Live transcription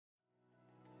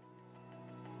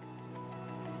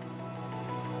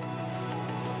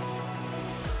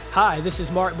Hi, this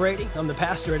is Mark Brady. I'm the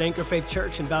pastor at Anchor Faith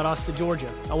Church in Valdosta,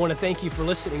 Georgia. I want to thank you for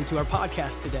listening to our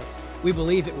podcast today. We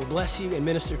believe it will bless you and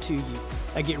minister to you.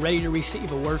 Now get ready to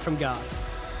receive a word from God.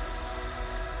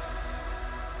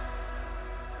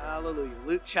 Hallelujah.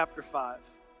 Luke chapter 5,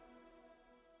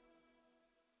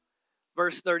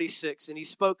 verse 36. And he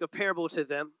spoke a parable to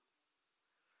them.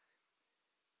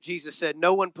 Jesus said,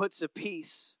 "No one puts a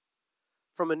piece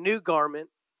from a new garment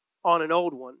on an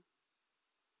old one.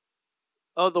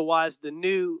 Otherwise, the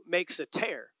new makes a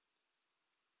tear.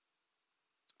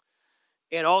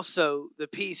 And also, the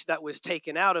piece that was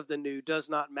taken out of the new does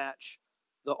not match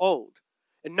the old.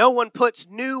 And no one puts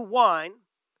new wine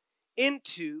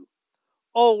into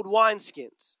old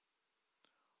wineskins,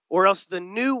 or else the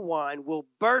new wine will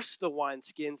burst the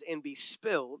wineskins and be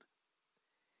spilled,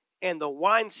 and the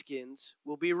wineskins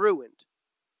will be ruined.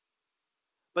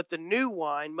 But the new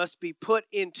wine must be put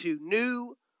into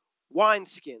new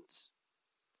wineskins,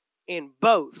 and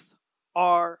both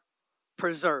are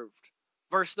preserved."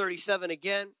 Verse 37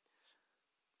 again.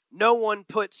 "No one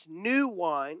puts new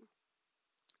wine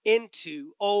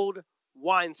into old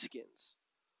wineskins,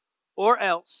 or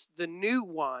else the new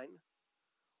wine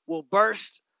will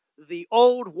burst the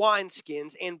old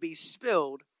wineskins and be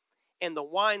spilled, and the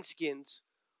wineskins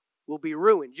will be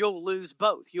ruined." You'll lose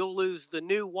both. You'll lose the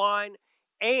new wine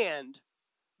and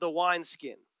the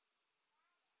wineskin.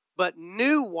 But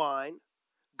new wine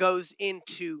goes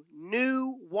into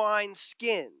new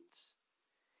wineskins,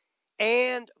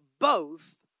 and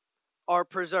both are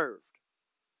preserved.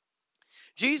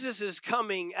 Jesus is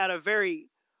coming at a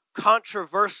very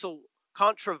controversial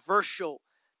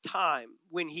time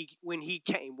when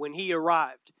he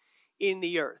arrived in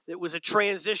the earth. It was a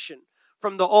transition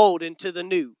from the old into the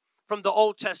new, from the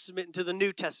Old Testament into the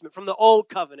New Testament, from the old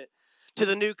covenant to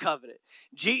the new covenant.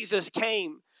 Jesus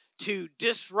came to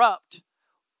disrupt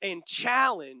and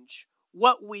challenge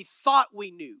what we thought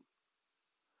we knew,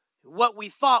 what we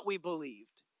thought we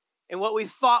believed, and what we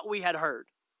thought we had heard.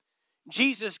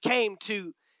 Jesus came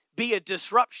to be a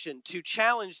disruption, to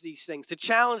challenge these things, to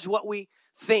challenge what we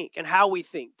think and how we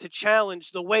think, to challenge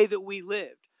the way that we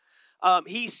lived.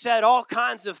 He said all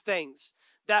kinds of things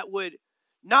that would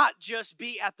not just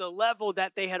be at the level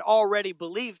that they had already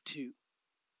believed to.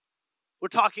 We're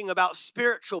talking about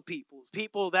spiritual people,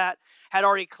 people that had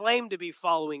already claimed to be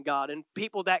following God, and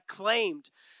people that claimed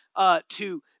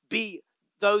to be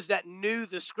those that knew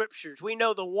the scriptures. We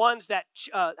know the ones that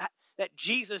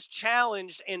Jesus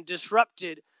challenged and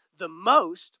disrupted the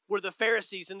most were the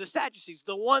Pharisees and the Sadducees,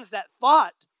 the ones that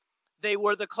thought they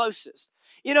were the closest.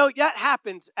 You know, that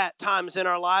happens at times in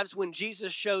our lives when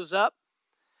Jesus shows up.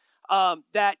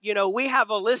 That, we have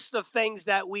a list of things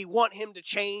that we want him to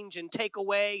change and take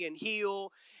away and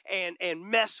heal and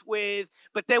mess with.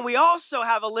 But then we also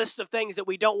have a list of things that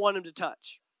we don't want him to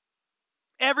touch.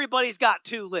 Everybody's got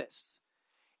two lists.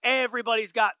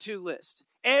 Everybody's got two lists.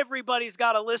 Everybody's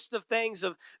got a list of things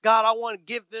of, God, I want to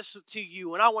give this to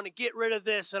you, and I want to get rid of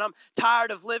this, and I'm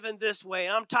tired of living this way,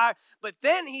 and I'm tired. But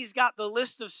then he's got the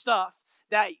list of stuff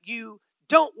that you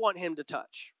don't want him to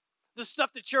touch. The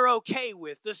stuff that you're okay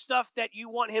with, the stuff that you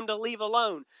want him to leave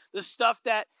alone, the stuff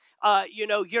that,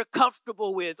 you're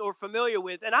comfortable with or familiar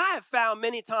with. And I have found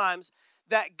many times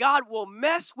that God will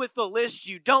mess with the list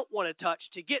you don't want to touch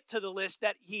to get to the list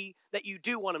that you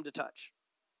do want him to touch.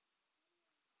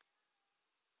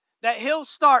 That he'll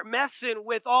start messing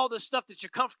with all the stuff that you're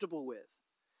comfortable with.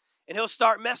 And he'll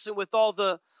start messing with all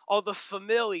the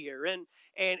familiar.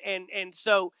 And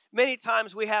so many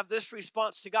times we have this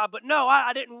response to God, but no,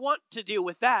 I didn't want to deal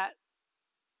with that.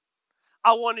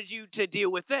 I wanted you to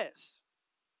deal with this.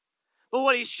 But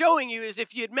what he's showing you is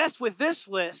if you'd mess with this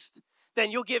list,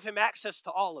 then you'll give him access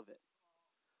to all of it.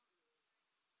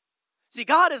 See,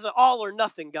 God is an all or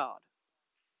nothing God.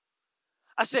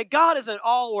 I said, God is an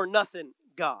all or nothing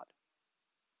God.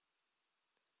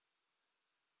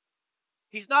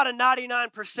 He's not a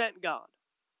 99% God.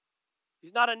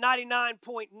 He's not a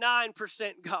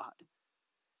 99.9% God.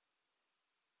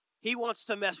 He wants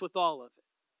to mess with all of it.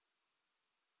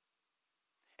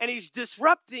 And he's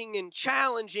disrupting and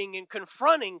challenging and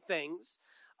confronting things,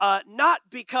 not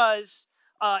because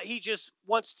he just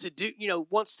wants to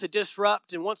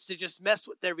disrupt and wants to just mess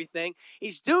with everything.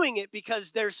 He's doing it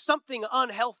because there's something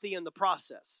unhealthy in the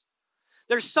process.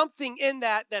 There's something in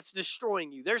that that's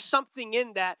destroying you. There's something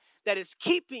in that that is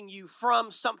keeping you from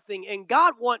something. And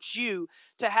God wants you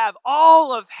to have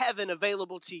all of heaven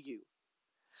available to you.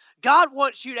 God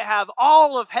wants you to have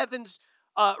all of heaven's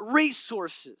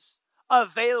resources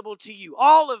available to you.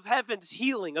 All of heaven's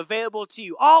healing available to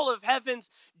you. All of heaven's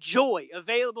joy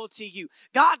available to you.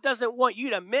 God doesn't want you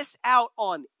to miss out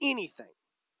on anything.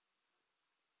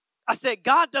 I said,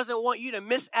 God doesn't want you to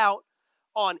miss out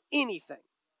on anything.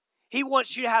 He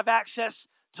wants you to have access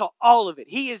to all of it.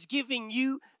 He is giving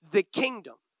you the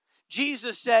kingdom.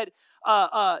 Jesus said,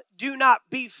 do not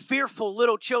be fearful,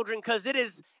 little children, because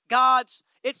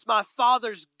it's my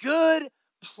Father's good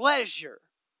pleasure.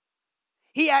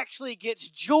 He actually gets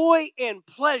joy and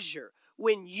pleasure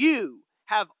when you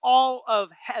have all of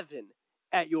heaven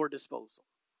at your disposal.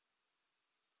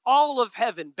 All of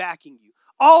heaven backing you.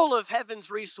 All of heaven's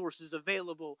resources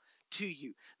available to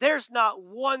you. There's not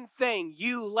one thing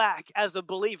you lack as a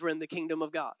believer in the kingdom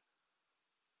of God.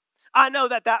 I know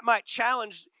that might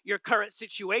challenge your current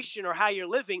situation or how you're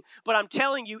living, but I'm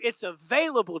telling you, it's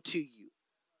available to you.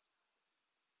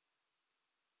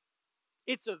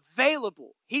 It's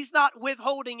available. He's not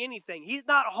withholding anything. He's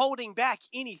not holding back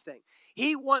anything.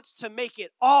 He wants to make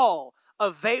it all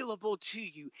available to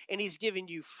you, and he's giving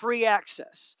you free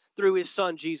access through his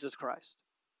son, Jesus Christ.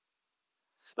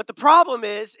 But the problem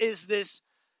is this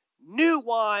new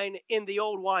wine in the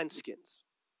old wineskins.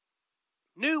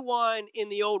 New wine in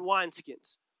the old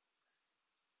wineskins.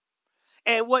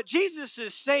 And what Jesus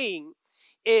is saying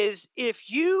is, if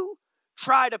you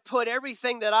try to put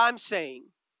everything that I'm saying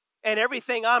and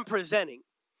everything I'm presenting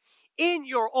in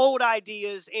your old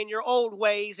ideas, in your old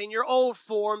ways, in your old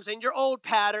forms, in your old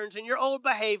patterns, in your old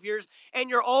behaviors, and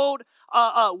your old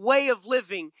way of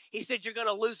living, he said you're going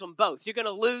to lose them both. You're going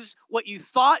to lose what you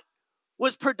thought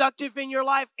was productive in your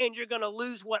life, and you're going to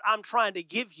lose what I'm trying to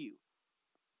give you.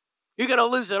 You're going to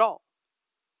lose it all.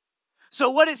 So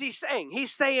what is he saying?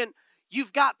 He's saying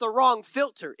you've got the wrong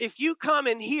filter. If you come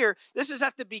in here, this is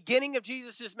at the beginning of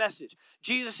Jesus' message,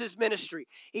 Jesus' ministry.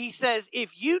 He says,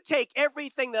 if you take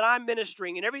everything that I'm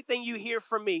ministering and everything you hear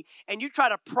from me and you try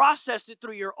to process it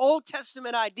through your Old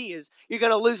Testament ideas, you're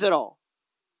going to lose it all.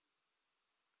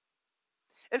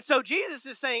 And so Jesus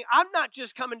is saying, I'm not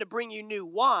just coming to bring you new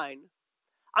wine.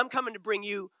 I'm coming to bring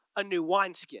you a new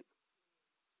wineskin.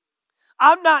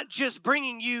 I'm not just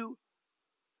bringing you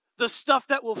the stuff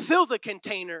that will fill the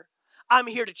container. I'm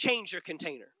here to change your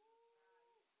container.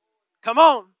 Come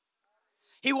on.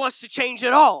 He wants to change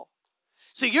it all.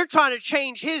 So you're trying to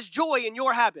change his joy in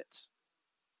your habits.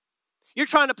 You're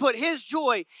trying to put his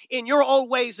joy in your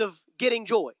old ways of getting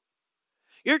joy.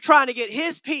 You're trying to get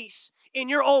his peace in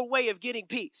your old way of getting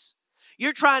peace.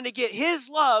 You're trying to get his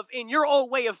love in your old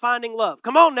way of finding love.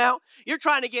 Come on now. You're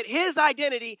trying to get his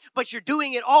identity, but you're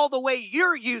doing it all the way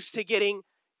you're used to getting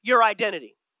your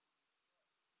identity.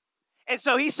 And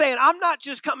so he's saying, I'm not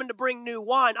just coming to bring new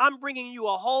wine. I'm bringing you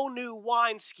a whole new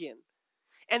wineskin.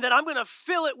 And then I'm going to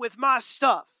fill it with my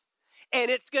stuff.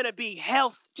 And it's going to be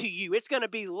health to you. It's going to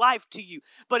be life to you.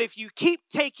 But if you keep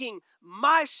taking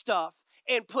my stuff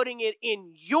and putting it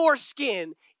in your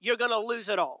skin, you're going to lose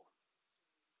it all.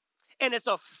 And it's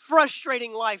a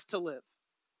frustrating life to live.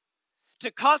 To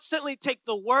constantly take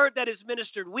the word that is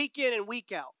ministered week in and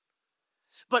week out,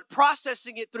 but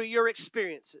processing it through your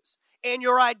experiences and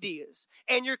your ideas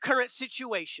and your current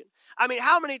situation. I mean,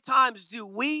 how many times do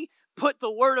we put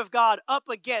the word of God up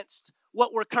against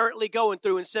what we're currently going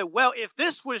through and say, well, if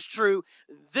this was true,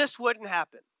 this wouldn't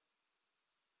happen?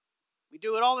 We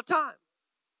do it all the time.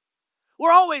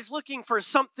 We're always looking for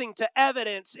something to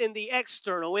evidence in the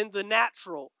external, in the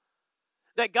natural,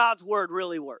 that God's word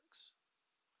really works.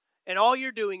 And all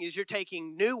you're doing is you're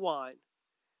taking new wine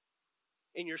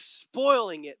and you're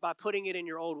spoiling it by putting it in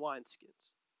your old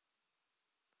wineskins.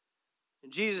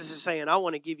 And Jesus is saying, I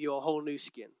want to give you a whole new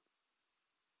skin.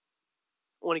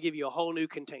 I want to give you a whole new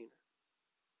container.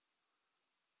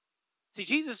 See,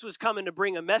 Jesus was coming to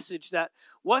bring a message that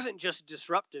wasn't just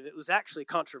disruptive, it was actually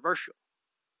controversial.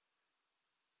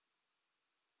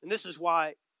 And this is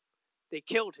why they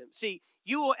killed him. See,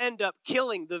 you will end up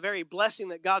killing the very blessing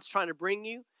that God's trying to bring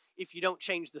you if you don't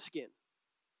change the skin.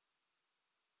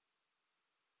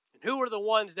 And who were the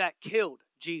ones that killed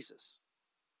Jesus?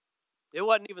 It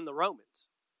wasn't even the Romans.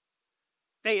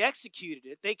 They executed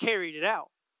it. They carried it out.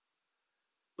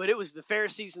 But it was the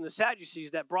Pharisees and the Sadducees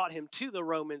that brought him to the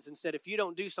Romans and said, if you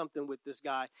don't do something with this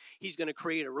guy, he's going to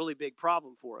create a really big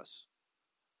problem for us.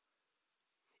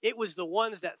 It was the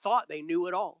ones that thought they knew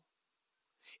it all.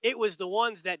 It was the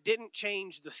ones that didn't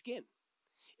change the skin.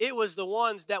 It was the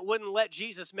ones that wouldn't let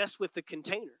Jesus mess with the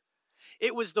container.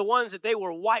 It was the ones that they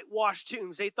were whitewashed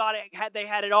tombs. They thought they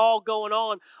had it all going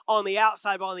on the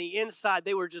outside, but on the inside,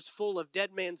 they were just full of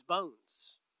dead man's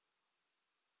bones.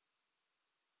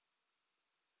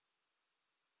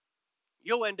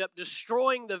 You'll end up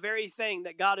destroying the very thing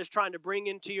that God is trying to bring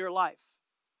into your life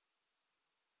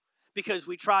because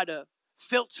we try to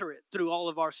filter it through all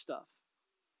of our stuff.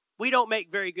 We don't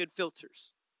make very good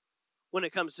filters when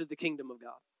it comes to the kingdom of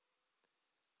God.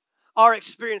 our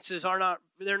experiences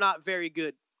they're not very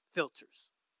good filters.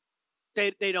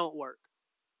 They don't work.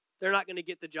 They're not going to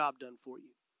get the job done for you.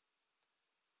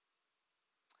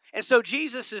 And so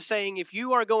Jesus is saying, if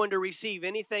you are going to receive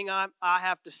anything I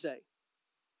have to say,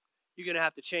 you're going to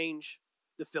have to change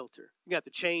the filter. You're going to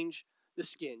have to change the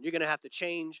skin. You're going to have to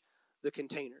change the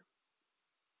container.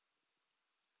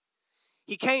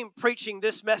 He came preaching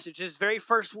this message, his very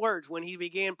first words when he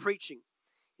began preaching.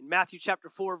 In Matthew chapter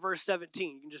 4, verse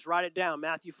 17. You can just write it down.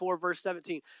 Matthew 4, verse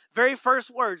 17. Very first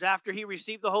words after he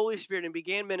received the Holy Spirit and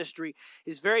began ministry,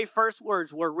 his very first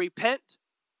words were, repent,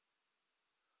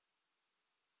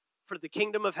 for the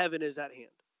kingdom of heaven is at hand.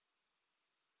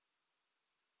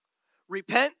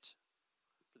 Repent,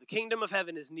 for the kingdom of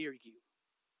heaven is near you.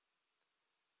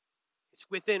 It's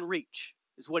within reach,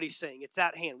 is what he's saying. It's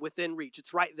at hand, within reach.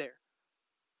 It's right there.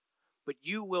 But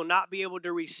you will not be able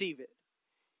to receive it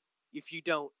if you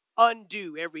don't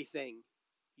undo everything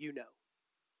you know.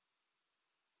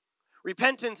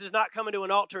 Repentance is not coming to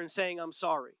an altar and saying, I'm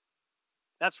sorry.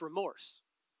 That's remorse.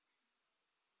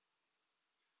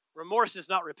 Remorse is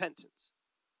not repentance.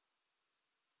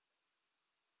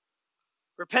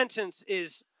 Repentance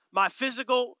is my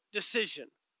physical decision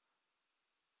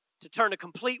to turn a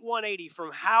complete 180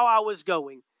 from how I was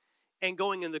going and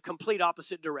going in the complete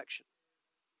opposite direction.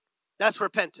 That's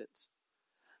repentance.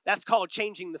 That's called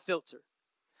changing the filter.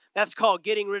 That's called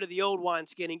getting rid of the old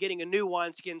wineskin and getting a new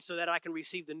wineskin so that I can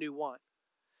receive the new wine.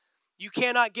 You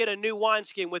cannot get a new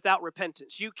wineskin without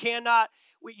repentance. You cannot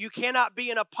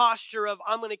be in a posture of,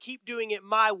 I'm going to keep doing it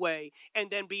my way and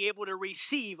then be able to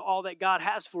receive all that God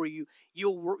has for you.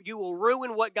 You will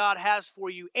ruin what God has for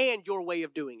you and your way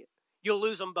of doing it. You'll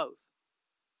lose them both.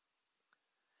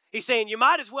 He's saying you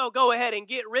might as well go ahead and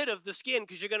get rid of the skin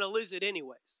because you're going to lose it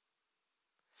anyways.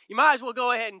 You might as well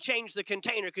go ahead and change the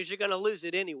container because you're going to lose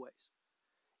it anyways.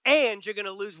 And you're going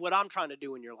to lose what I'm trying to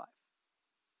do in your life.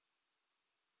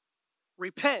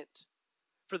 Repent,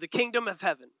 for the kingdom of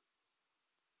heaven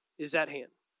is at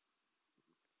hand.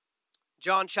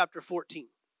 John chapter 14.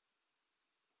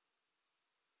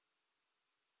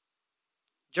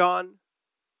 John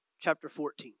chapter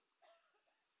 14.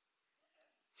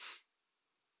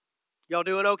 Y'all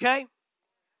doing okay?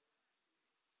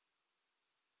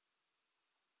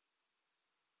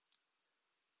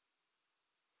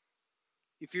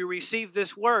 If you receive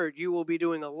this word, you will be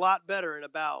doing a lot better in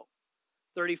about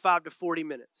 35 to 40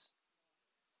 minutes.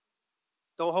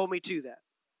 Don't hold me to that.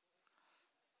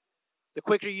 The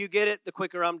quicker you get it, the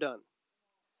quicker I'm done.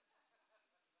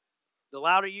 The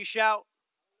louder you shout.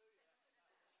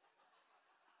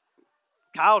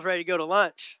 Kyle's ready to go to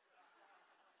lunch.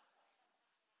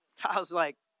 Kyle's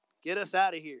like, get us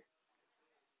out of here.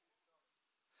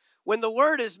 When the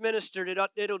word is ministered,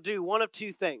 it'll do one of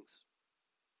two things.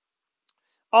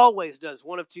 Always does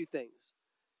one of two things.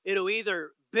 It'll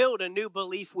either build a new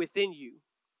belief within you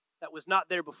that was not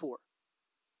there before,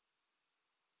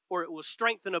 or it will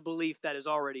strengthen a belief that is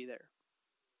already there.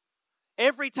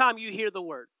 Every time you hear the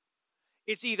word,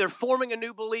 it's either forming a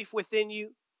new belief within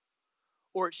you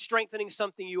or it's strengthening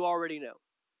something you already know.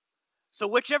 So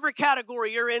whichever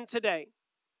category you're in today,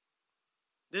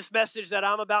 this message that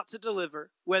I'm about to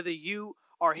deliver, whether you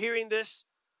are hearing this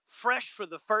fresh for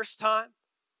the first time,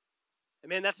 and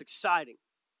man, that's exciting.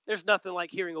 There's nothing like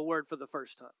hearing a word for the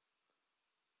first time.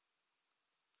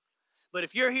 But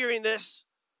if you're hearing this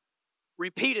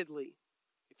repeatedly,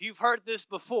 if you've heard this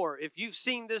before, if you've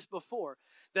seen this before,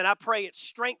 then I pray it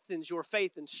strengthens your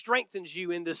faith and strengthens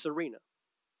you in this arena.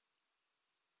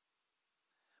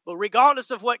 But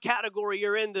regardless of what category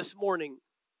you're in this morning,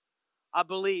 I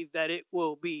believe that it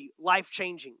will be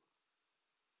life-changing.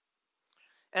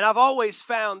 And I've always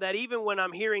found that even when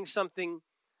I'm hearing something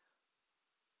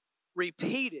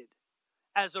repeated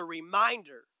as a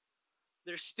reminder,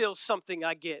 there's still something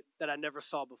I get that I never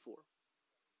saw before.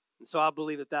 And so I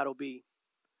believe that that'll be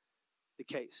the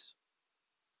case.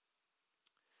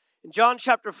 In John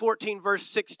chapter 14, verse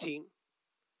 16,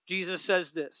 Jesus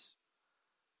says this,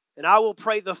 and I will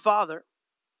pray the Father,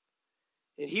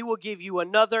 and he will give you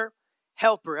another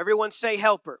helper. Everyone say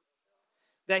helper.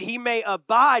 That he may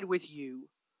abide with you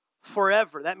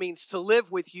forever. That means to live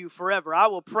with you forever. I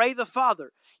will pray the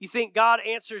Father. You think God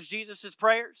answers Jesus'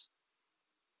 prayers?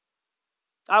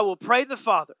 I will pray the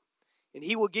Father, and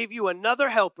he will give you another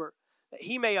helper, that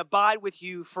he may abide with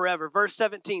you forever. Verse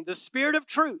 17, the Spirit of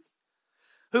truth,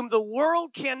 whom the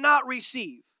world cannot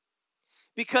receive,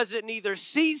 because it neither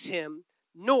sees him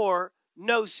nor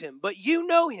knows him. But you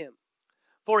know him,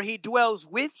 for he dwells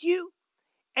with you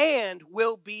and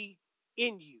will be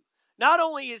in you. Not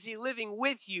only is he living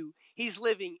with you, he's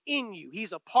living in you.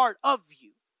 He's a part of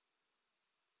you.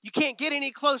 You can't get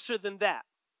any closer than that.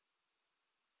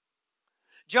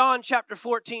 John chapter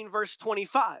 14, verse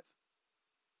 25.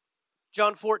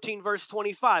 John 14, verse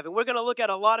 25. And we're going to look at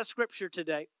a lot of scripture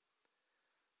today.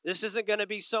 This isn't going to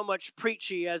be so much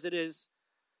preachy as it is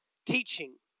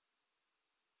teaching.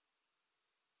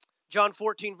 John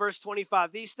 14, verse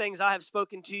 25. These things I have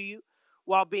spoken to you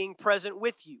while being present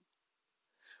with you.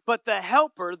 But the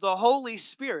Helper, the Holy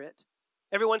Spirit,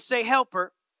 everyone say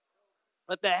Helper.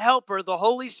 But the Helper, the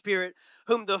Holy Spirit,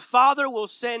 whom the Father will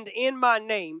send in my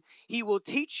name, he will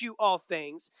teach you all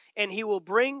things, and he will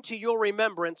bring to your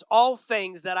remembrance all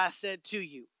things that I said to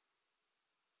you.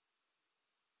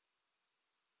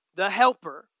 The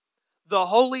Helper, the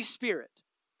Holy Spirit,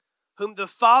 whom the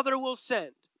Father will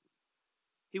send,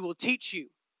 he will teach you,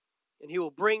 and he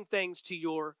will bring things to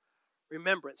your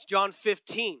remembrance. John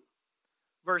 15,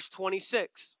 verse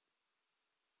 26.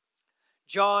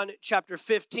 John chapter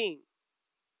 15.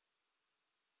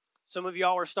 Some of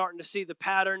y'all are starting to see the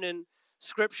pattern in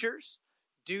scriptures.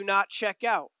 Do not check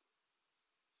out.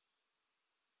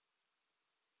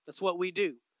 That's what we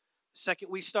do. The second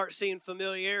we start seeing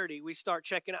familiarity, we start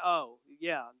checking out. Oh,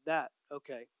 yeah, that.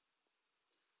 Okay.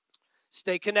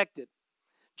 Stay connected.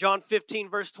 John 15,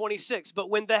 verse 26. But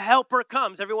when the Helper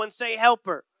comes, everyone say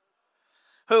Helper,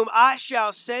 whom I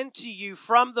shall send to you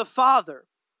from the Father.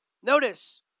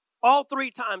 Notice, all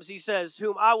three times he says,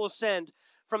 whom I will send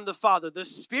from the Father. The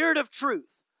Spirit of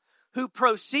truth, who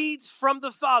proceeds from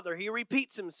the Father. He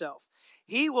repeats himself.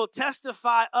 He will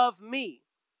testify of me,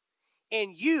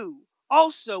 and you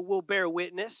also will bear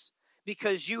witness,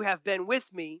 because you have been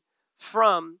with me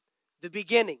from the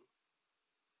beginning.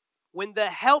 When the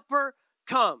Helper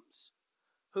comes,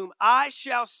 whom I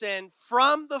shall send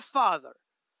from the Father,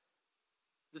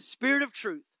 the Spirit of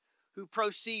truth, who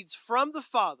proceeds from the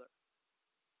Father.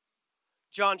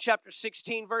 John chapter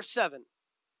 16, verse 7.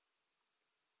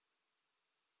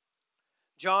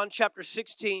 John chapter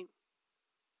 16,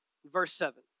 verse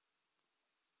 7.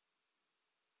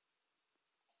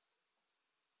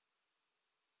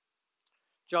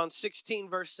 John 16,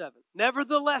 verse 7.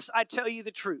 Nevertheless, I tell you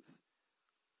the truth.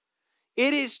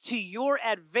 It is to your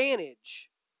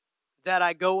advantage that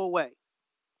I go away.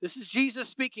 This is Jesus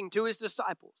speaking to his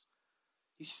disciples.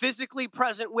 He's physically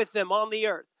present with them on the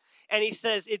earth. And he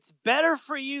says, it's better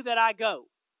for you that I go.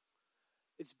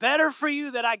 It's better for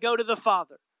you that I go to the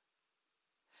Father.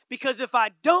 Because if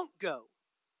I don't go,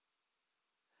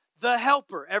 the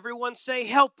Helper, everyone say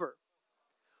Helper,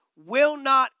 will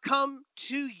not come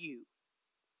to you.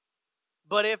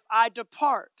 But if I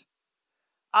depart,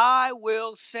 I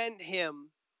will send him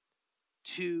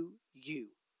to you.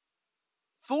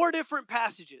 4 different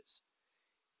passages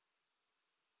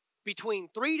between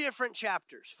 3 different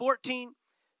chapters, 14,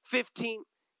 15,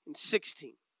 and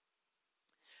 16.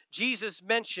 Jesus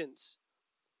mentions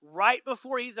right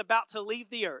before he's about to leave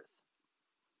the earth,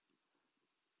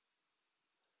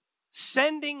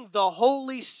 sending the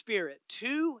Holy Spirit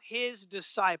to his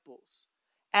disciples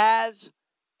as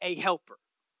a helper.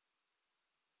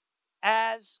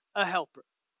 As a helper.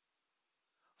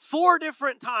 4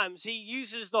 different times he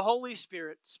uses the Holy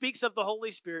Spirit, speaks of the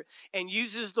Holy Spirit, and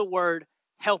uses the word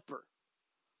helper.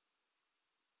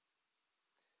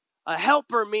 A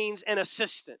helper means an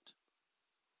assistant.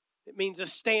 It means a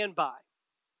standby.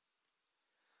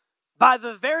 By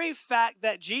the very fact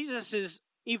that Jesus is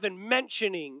even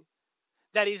mentioning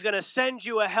that he's going to send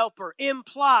you a helper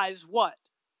implies what?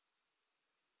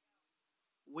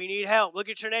 We need help. Look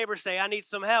at your neighbor, say, I need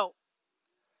some help.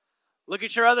 Look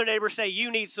at your other neighbor, say,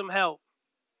 you need some help.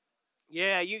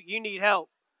 Yeah, you need help.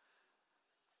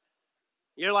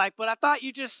 You're like, but I thought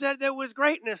you just said there was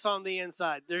greatness on the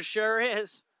inside. There sure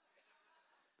is.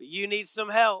 But you need some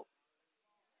help.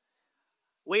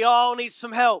 We all need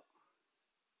some help.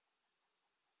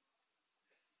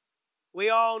 We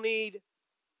all need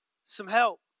some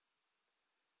help.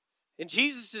 And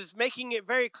Jesus is making it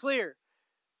very clear.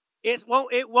 It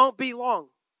won't be long.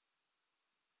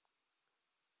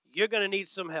 You're going to need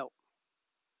some help.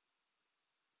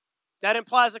 That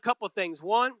implies a couple of things.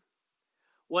 One,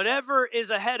 whatever is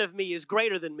ahead of me is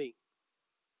greater than me.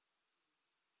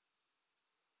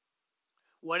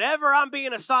 Whatever I'm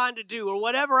being assigned to do or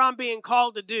whatever I'm being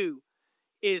called to do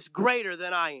is greater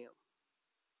than I am.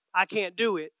 I can't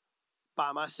do it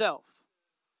by myself.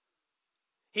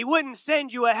 He wouldn't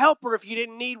send you a helper if you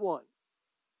didn't need one.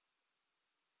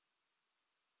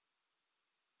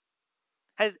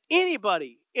 Has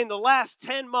anybody in the last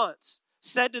 10 months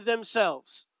said to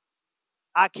themselves,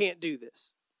 I can't do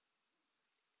this?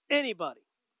 Anybody?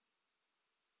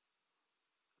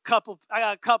 I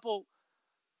got a couple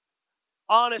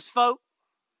honest folk.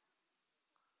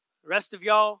 The rest of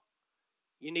y'all,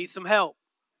 You need some help.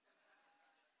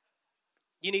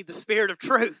 You need the Spirit of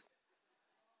truth.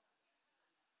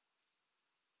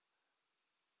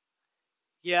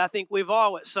 Yeah, I think we've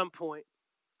all at some point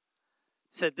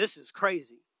said, this is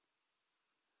crazy.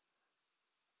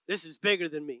 This is bigger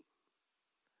than me.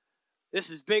 This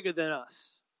is bigger than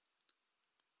us.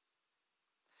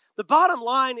 The bottom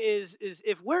line is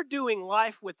if we're doing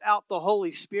life without the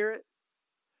Holy Spirit,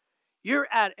 you're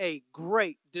at a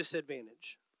great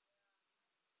disadvantage.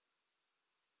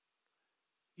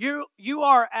 You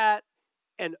are at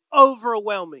an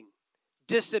overwhelming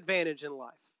disadvantage in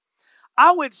life.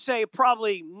 I would say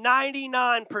probably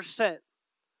 99%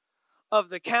 of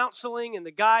the counseling and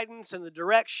the guidance and the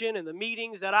direction and the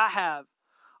meetings that I have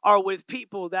are with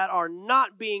people that are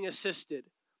not being assisted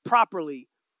properly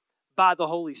by the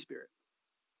Holy Spirit.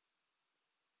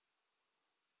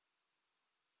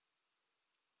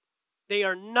 They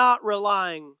are not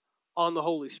relying on the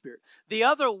Holy Spirit. The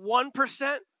other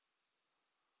 1%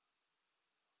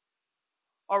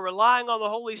 are relying on the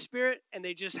Holy Spirit, and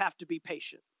they just have to be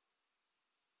patient.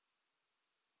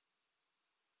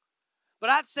 But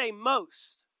I'd say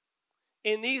most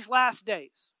in these last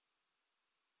days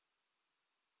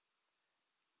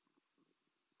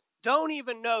don't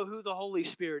even know who the Holy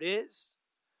Spirit is,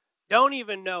 don't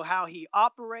even know how he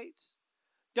operates,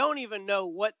 don't even know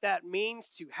what that means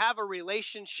to have a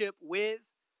relationship with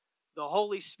the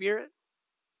Holy Spirit.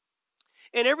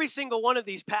 In every single one of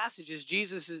these passages,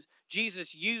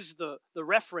 Jesus used the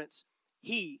reference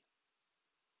he,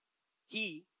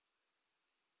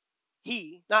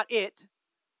 not it.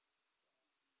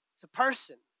 It's a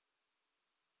person.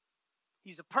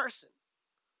 He's a person.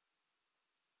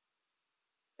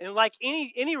 And like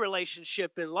any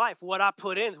relationship in life, what I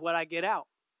put in is what I get out.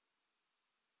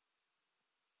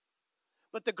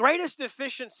 But the greatest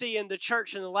deficiency in the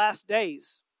church in the last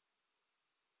days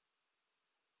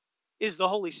is the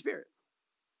Holy Spirit.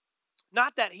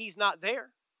 Not that he's not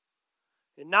there,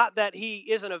 and not that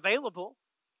he isn't available.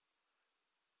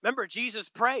 Remember, Jesus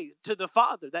prayed to the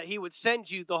Father that he would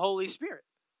send you the Holy Spirit.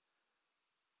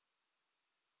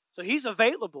 So he's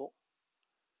available.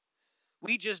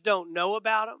 We just don't know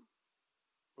about him,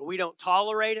 or we don't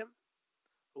tolerate him,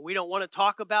 or we don't want to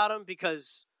talk about him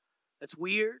because that's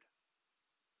weird.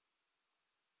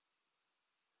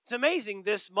 It's amazing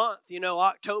this month,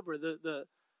 October, the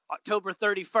October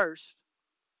 31st.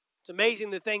 It's amazing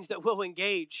the things that we'll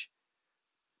engage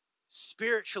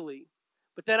spiritually.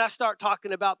 But then I start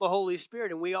talking about the Holy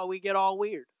Spirit and we get all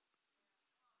weird.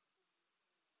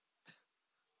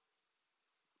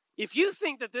 If you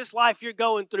think that this life you're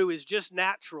going through is just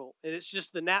natural and it's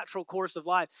just the natural course of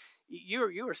life,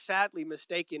 you are sadly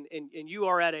mistaken, and you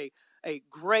are at a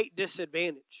great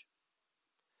disadvantage.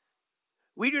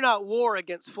 We do not war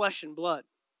against flesh and blood.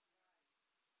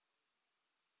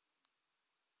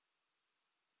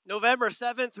 November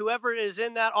 7th, whoever is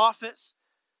in that office,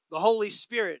 the Holy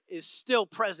Spirit is still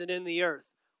present in the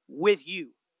earth with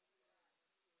you.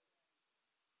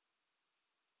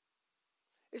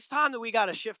 It's time that we got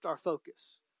to shift our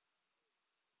focus.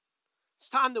 It's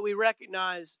time that we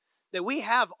recognize that we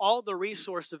have all the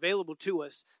resource available to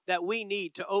us that we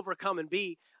need to overcome and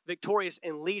be victorious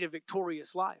and lead a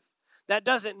victorious life. That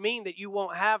doesn't mean that you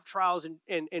won't have trials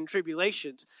and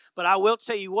tribulations. But I will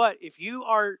tell you what, if you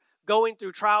are going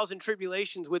through trials and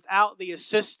tribulations without the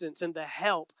assistance and the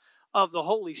help of the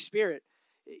Holy Spirit,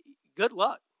 good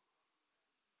luck.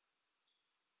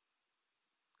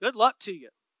 Good luck to you.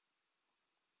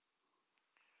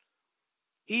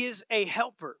 He is a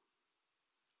helper.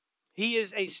 He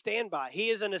is a standby. He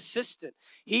is an assistant.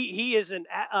 He is an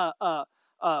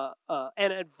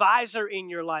advisor in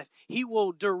your life. He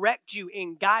will direct you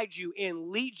and guide you and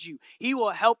lead you. He will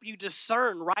help you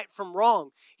discern right from wrong.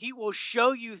 He will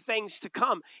show you things to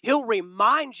come. He'll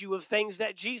remind you of things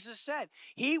that Jesus said.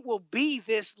 He will be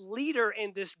this leader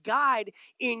and this guide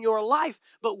in your life.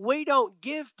 But we don't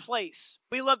give place.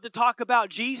 We love to talk about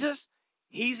Jesus.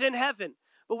 He's in heaven.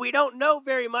 But we don't know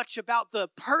very much about the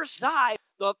person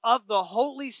of the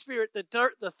Holy Spirit,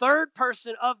 the third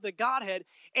person of the Godhead,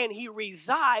 and he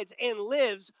resides and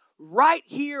lives right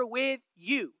here with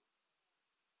you.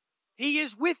 He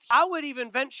is with you. I would even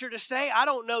venture to say, I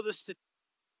don't know the statistics.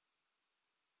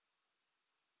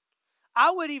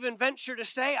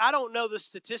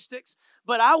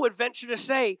 But I would venture to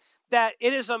say that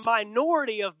it is a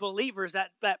minority of believers that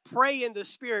pray in the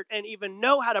Spirit and even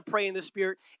know how to pray in the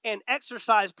Spirit and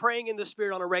exercise praying in the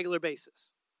Spirit on a regular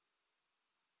basis.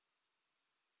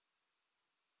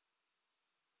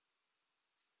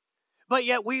 But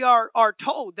yet we are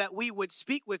told that we would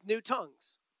speak with new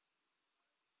tongues.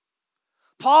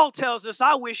 Paul tells us,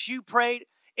 I wish you prayed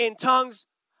in tongues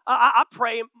I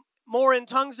pray more in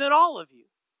tongues than all of you.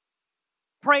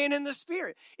 Praying in the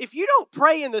Spirit. If you don't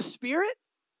pray in the Spirit,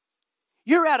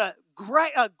 you're at a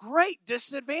great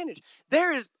disadvantage.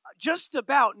 There is just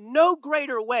about no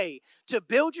greater way to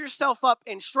build yourself up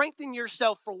and strengthen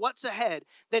yourself for what's ahead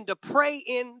than to pray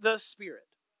in the Spirit.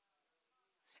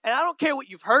 And I don't care what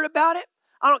you've heard about it.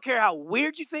 I don't care how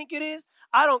weird you think it is.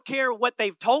 I don't care what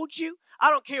they've told you. I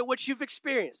don't care what you've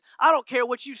experienced. I don't care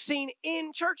what you've seen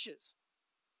in churches.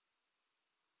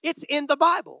 It's in the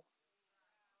Bible.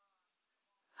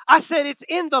 I said it's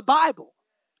in the Bible.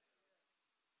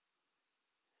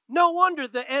 No wonder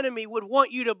the enemy would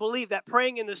want you to believe that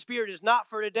praying in the Spirit is not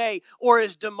for today or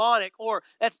is demonic or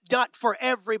that's not for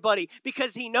everybody,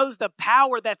 because he knows the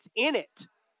power that's in it.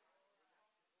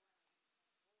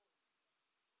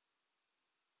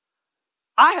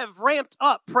 I have ramped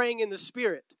up praying in the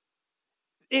Spirit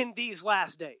in these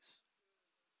last days.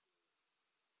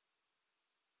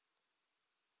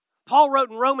 Paul wrote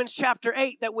in Romans chapter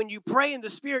 8 that when you pray in the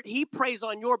Spirit, he prays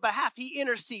on your behalf. He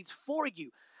intercedes for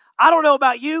you. I don't know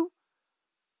about you.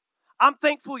 I'm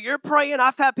thankful you're praying.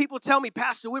 I've had people tell me,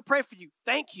 Pastor, we pray for you.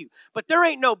 Thank you. But there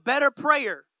ain't no better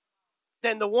prayer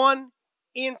than the one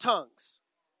in tongues.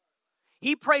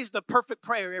 He prays the perfect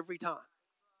prayer every time.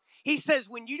 He says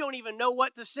when you don't even know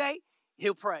what to say,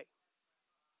 he'll pray.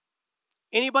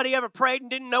 Anybody ever prayed and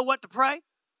didn't know what to pray?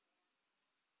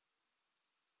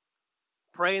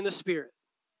 Pray in the Spirit.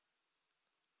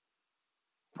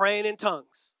 Praying in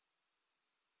tongues.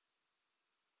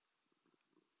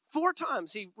 4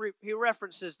 times he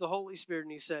references the Holy Spirit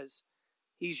and he says,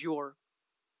 he's your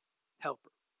helper.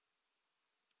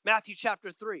 Matthew chapter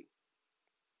 3.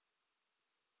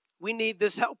 We need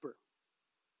this helper.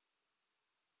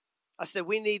 I said,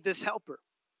 we need this helper.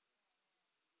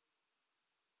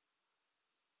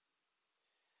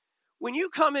 When you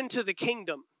come into the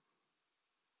kingdom,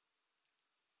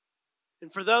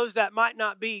 and for those that might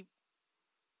not be,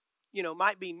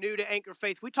 might be new to Anchor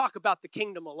Faith, we talk about the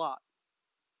kingdom a lot.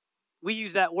 We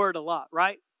use that word a lot,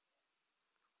 right?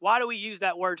 Why do we use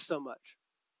that word so much?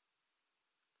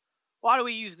 Why do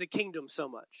we use the kingdom so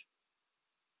much?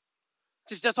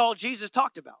 Just that's all Jesus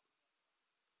talked about.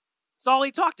 That's all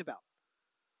he talked about.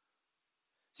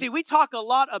 See, we talk a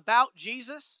lot about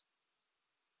Jesus,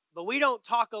 but we don't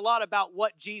talk a lot about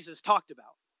what Jesus talked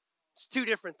about. It's 2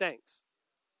 different things.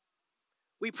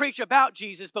 We preach about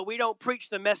Jesus, but we don't preach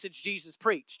the message Jesus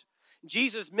preached.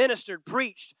 Jesus ministered,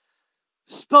 preached,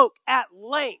 spoke at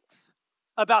length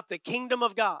about the kingdom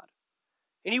of God.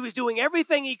 And he was doing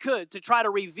everything he could to try to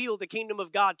reveal the kingdom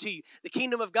of God to you. The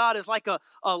kingdom of God is like a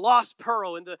lost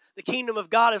pearl, and the kingdom of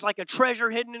God is like a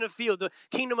treasure hidden in a field. The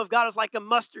kingdom of God is like a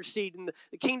mustard seed, and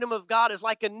the kingdom of God is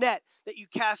like a net that you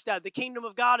cast out. The kingdom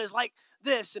of God is like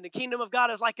this, and the kingdom of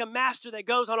God is like a master that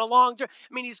goes on a long journey.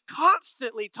 I mean, he's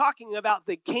constantly talking about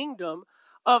the kingdom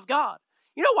of God.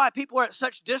 You know why people are at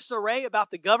such disarray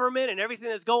about the government and everything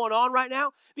that's going on right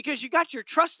now? Because you got your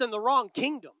trust in the wrong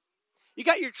kingdom. You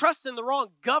got your trust in the wrong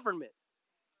government.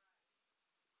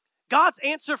 God's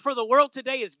answer for the world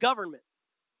today is government.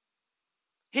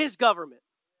 His government.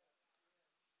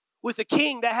 With a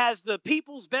king that has the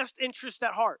people's best interest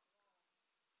at heart.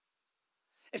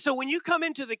 And so when you come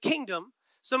into the kingdom,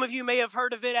 some of you may have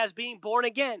heard of it as being born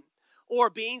again or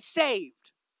being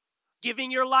saved,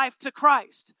 giving your life to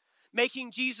Christ,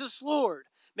 making Jesus Lord,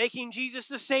 making Jesus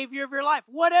the Savior of your life,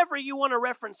 whatever you want to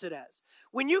reference it as.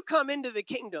 When you come into the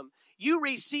kingdom, you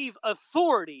receive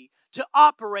authority to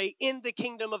operate in the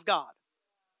kingdom of God.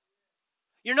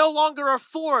 You're no longer a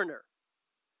foreigner.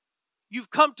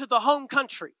 You've come to the home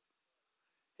country.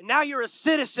 And now you're a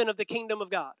citizen of the kingdom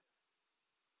of God.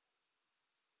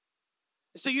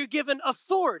 So you're given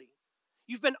authority.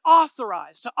 You've been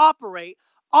authorized to operate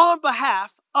on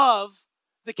behalf of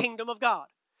the kingdom of God.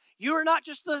 You're not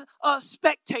just a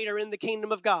spectator in the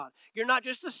kingdom of God. You're not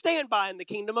just a standby in the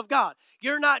kingdom of God.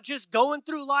 You're not just going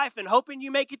through life and hoping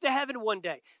you make it to heaven one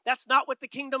day. That's not what the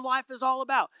kingdom life is all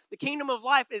about. The kingdom of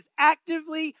life is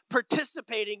actively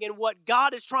participating in what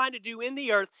God is trying to do in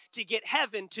the earth to get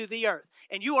heaven to the earth.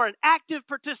 And you are an active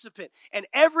participant. And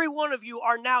every one of you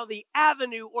are now the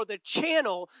avenue or the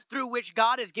channel through which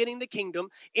God is getting the kingdom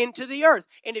into the earth.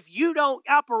 And if you don't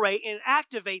operate and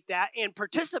activate that and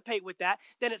participate with that,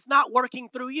 then it's not working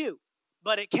through you,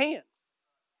 but it can.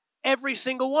 Every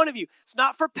single one of you. It's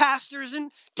not for pastors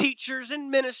and teachers and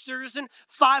ministers and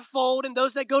fivefold and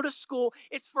those that go to school.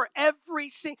 It's for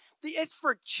it's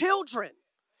for children.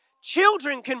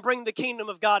 Children can bring the kingdom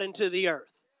of God into the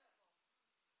earth.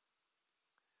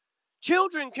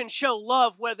 Children can show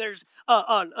love where there's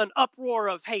an uproar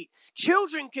of hate.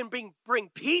 Children can bring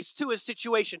peace to a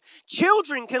situation.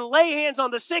 Children can lay hands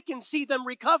on the sick and see them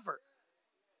recover.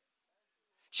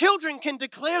 Children can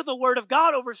declare the word of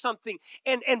God over something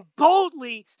and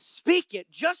boldly speak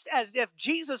it, just as if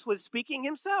Jesus was speaking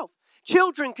himself.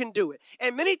 Children can do it.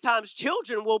 And many times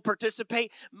children will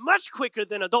participate much quicker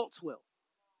than adults will.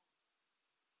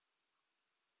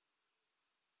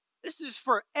 This is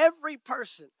for every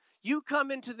person. You come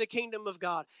into the kingdom of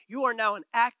God, you are now an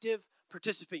active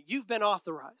participant. You've been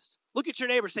authorized. Look at your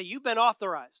neighbor, say, you've been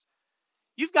authorized.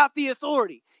 You've got the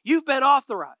authority. You've been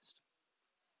authorized.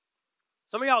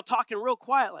 Some of y'all talking real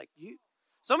quiet like you.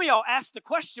 Some of y'all asked the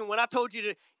question when I told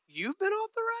you you've been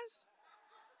authorized?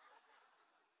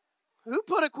 Who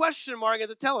put a question mark at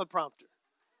the teleprompter?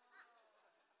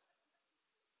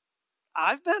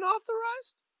 I've been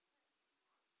authorized?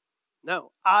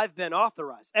 No, I've been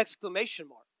authorized. Exclamation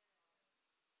mark.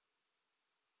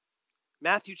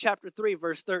 Matthew chapter 3,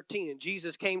 verse 13. And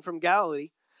Jesus came from Galilee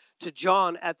to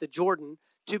John at the Jordan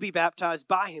to be baptized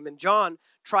by him. And John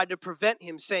tried to prevent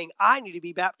him, saying, I need to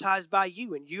be baptized by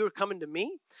you, and you are coming to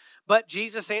me? But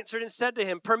Jesus answered and said to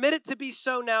him, permit it to be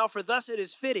so now, for thus it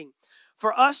is fitting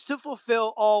for us to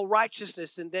fulfill all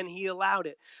righteousness. And then he allowed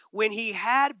it. When he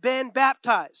had been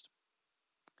baptized,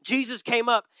 Jesus came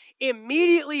up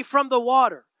immediately from the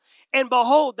water, and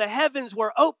behold, the heavens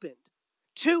were opened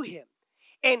to him.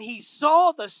 And he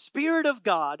saw the Spirit of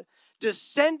God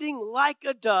descending like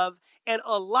a dove and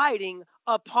alighting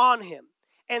upon him.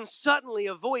 And suddenly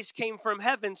a voice came from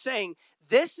heaven saying,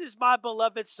 this is my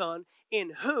beloved Son,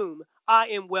 in whom I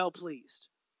am well pleased.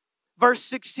 Verse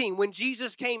 16, when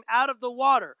Jesus came out of the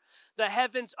water, the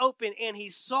heavens opened, and he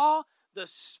saw the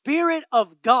Spirit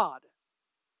of God.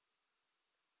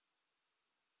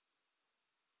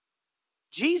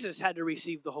 Jesus had to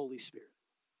receive the Holy Spirit.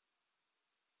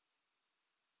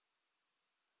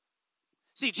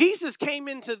 See, Jesus came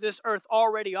into this earth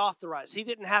already authorized. He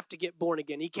didn't have to get born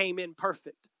again. He came in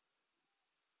perfect.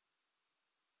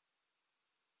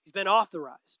 He's been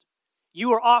authorized.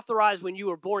 You were authorized when you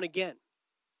were born again.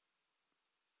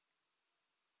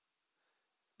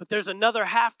 But there's another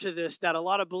half to this that a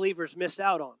lot of believers miss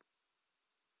out on.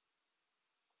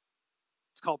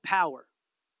 It's called power.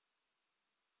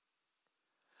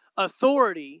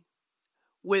 Authority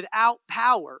without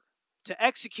power to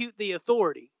execute the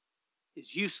authority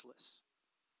is useless.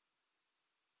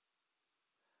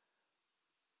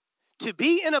 To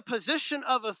be in a position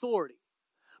of authority,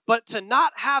 but to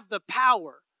not have the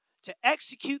power to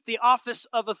execute the office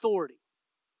of authority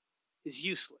is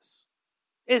useless,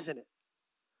 isn't it?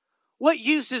 What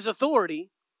use is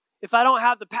authority if I don't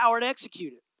have the power to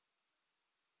execute it?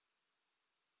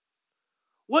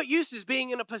 What use is being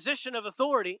in a position of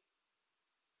authority?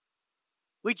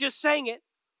 We just sang it.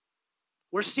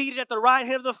 We're seated at the right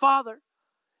hand of the Father.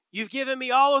 You've given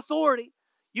me all authority.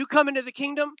 You come into the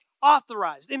kingdom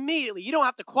authorized immediately. You don't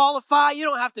have to qualify. You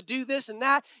don't have to do this and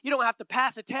that. You don't have to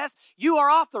pass a test. You are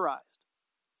authorized.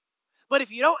 But if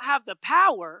you don't have the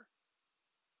power,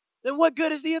 then what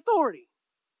good is the authority?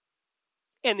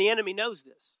 And the enemy knows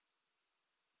this.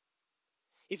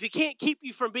 If he can't keep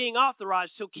you from being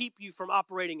authorized, he'll keep you from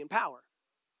operating in power.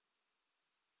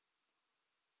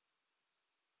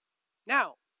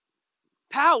 Now,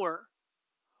 power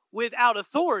without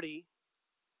authority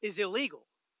is illegal.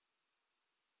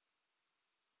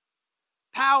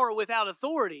 Power without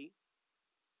authority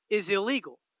is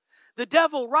illegal. The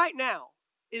devil right now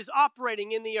is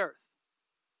operating in the earth.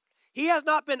 He has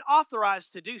not been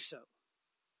authorized to do so,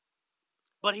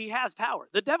 but he has power.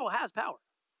 The devil has power.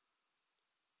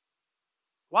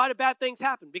 Why do bad things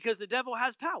happen? Because the devil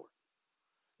has power.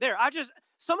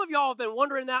 Some of y'all have been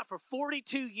wondering that for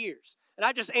 42 years, and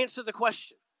I just answered the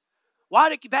question.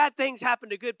 Why do bad things happen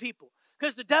to good people?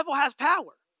 Because the devil has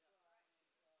power.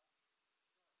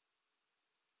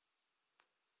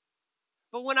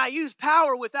 But when I use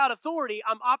power without authority,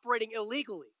 I'm operating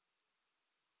illegally.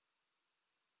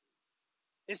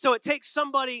 And so it takes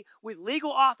somebody with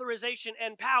legal authorization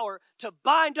and power to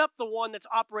bind up the one that's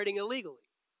operating illegally.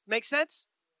 Make sense?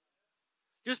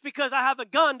 Just because I have a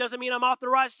gun doesn't mean I'm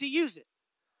authorized to use it.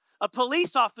 A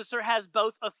police officer has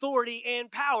both authority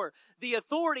and power. The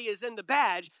authority is in the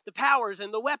badge. The power is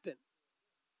in the weapon.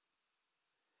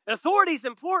 And authority is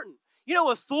important. You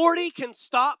know, authority can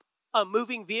stop a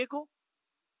moving vehicle.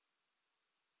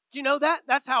 Do you know that?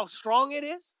 That's how strong it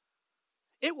is.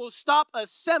 It will stop a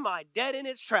semi dead in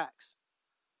its tracks.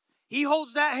 He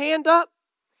holds that hand up.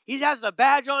 He has the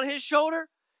badge on his shoulder.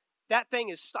 That thing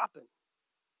is stopping.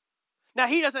 Now,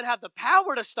 he doesn't have the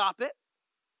power to stop it.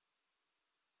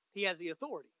 He has the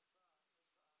authority.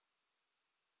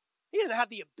 He doesn't have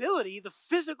the ability, the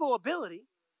physical ability.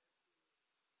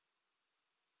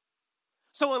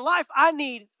 So in life, I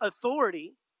need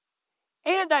authority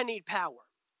and I need power.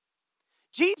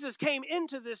 Jesus came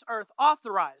into this earth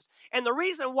authorized. And the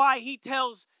reason why he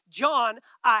tells John,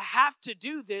 I have to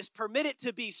do this, permit it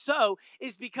to be so,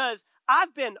 is because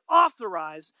I've been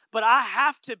authorized, but I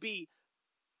have to be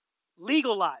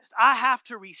legalized. I have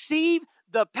to receive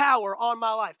the power on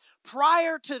my life.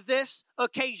 Prior to this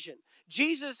occasion,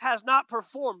 Jesus has not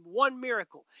performed one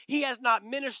miracle. He has not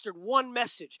ministered one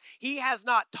message. He has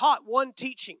not taught one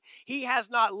teaching. He has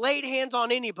not laid hands on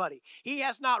anybody. He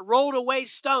has not rolled away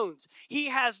stones. He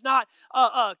has not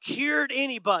cured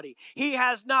anybody. He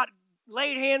has not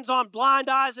laid hands on blind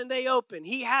eyes and they open.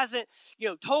 He hasn't,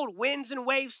 told winds and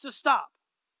waves to stop.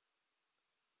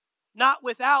 Not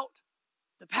without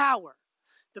the power.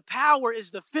 The power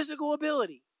is the physical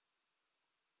ability.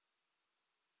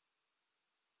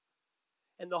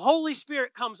 And the Holy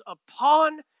Spirit comes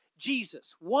upon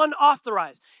Jesus, one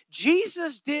authorized.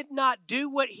 Jesus did not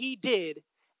do what he did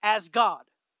as God.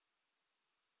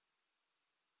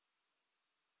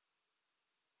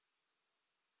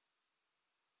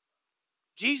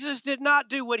 Jesus did not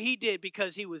do what he did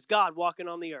because he was God walking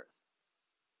on the earth.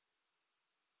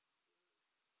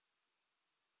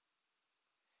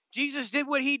 Jesus did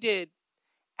what he did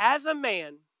as a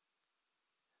man,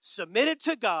 submitted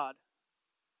to God,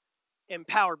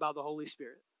 empowered by the Holy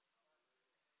Spirit.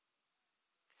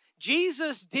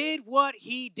 Jesus did what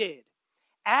he did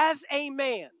as a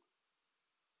man,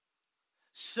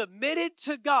 submitted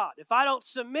to God. If I don't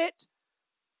submit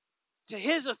to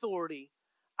his authority,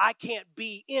 I can't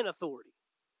be in authority.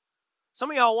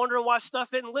 Some of y'all wondering why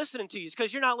stuff isn't listening to you. It's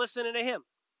because you're not listening to him.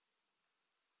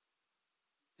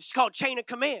 It's called chain of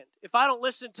command. If I don't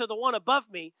listen to the one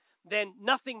above me, then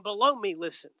nothing below me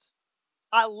listens.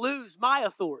 I lose my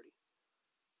authority.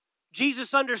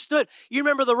 Jesus understood. You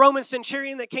remember the Roman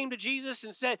centurion that came to Jesus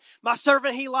and said, my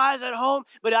servant, he lies at home,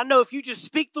 but I know if you just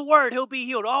speak the word, he'll be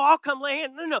healed. Oh, I'll come lay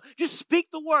hands. No, just speak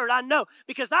the word. I know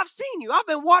because I've seen you. I've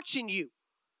been watching you.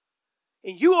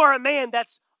 And you are a man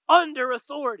that's under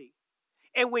authority.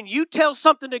 And when you tell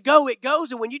something to go, it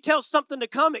goes. And when you tell something to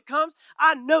come, it comes.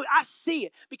 I know, I see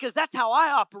it because that's how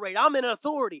I operate. I'm in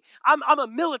authority. I'm a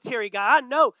military guy. I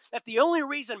know that the only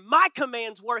reason my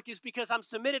commands work is because I'm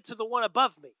submitted to the one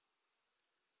above me.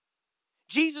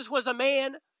 Jesus was a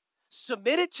man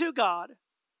submitted to God,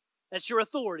 that's your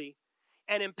authority,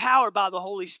 and empowered by the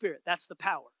Holy Spirit. That's the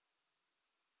power.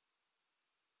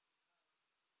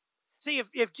 See,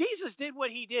 if Jesus did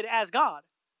what he did as God,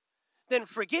 then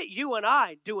forget you and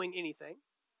I doing anything,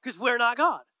 because we're not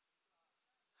God.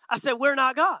 I said, we're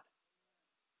not God.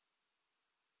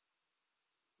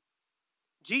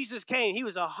 Jesus came, he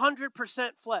was 100%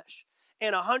 flesh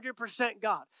and 100%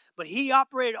 God, but he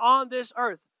operated on this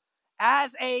earth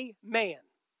as a man,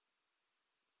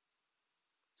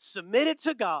 submitted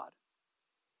to God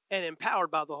and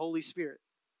empowered by the Holy Spirit.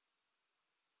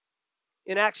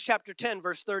 In Acts chapter 10,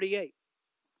 verse 38.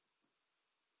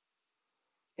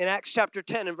 In Acts chapter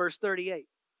 10 and verse 38.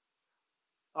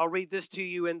 I'll read this to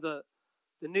you in the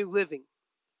New Living.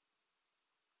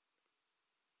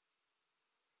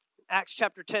 Acts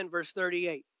chapter 10, verse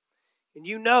 38. And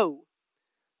you know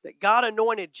that God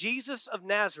anointed Jesus of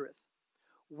Nazareth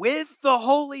with the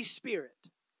Holy Spirit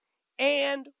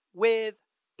and with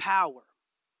power.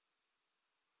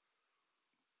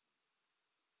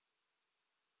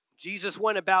 Jesus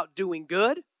went about doing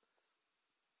good and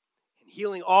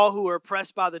healing all who were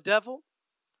oppressed by the devil,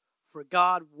 for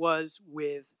God was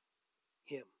with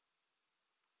him.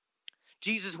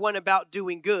 Jesus went about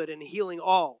doing good and healing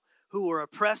all who were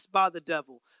oppressed by the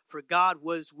devil, for God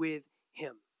was with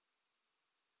him.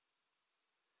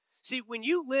 See, when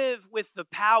you live with the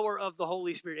power of the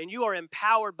Holy Spirit and you are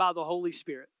empowered by the Holy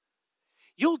Spirit,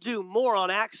 you'll do more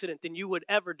on accident than you would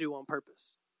ever do on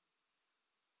purpose.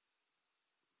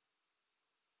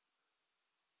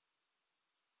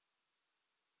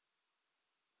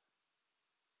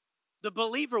 The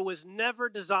believer was never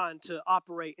designed to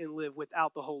operate and live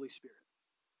without the Holy Spirit,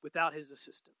 without his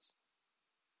assistance.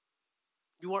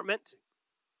 You weren't meant to.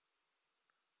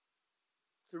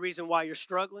 It's the reason why you're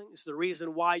struggling. It's the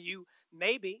reason why you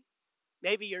maybe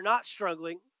you're not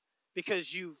struggling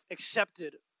because you've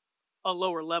accepted a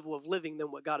lower level of living than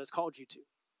what God has called you to.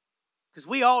 Because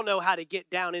we all know how to get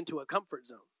down into a comfort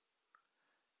zone.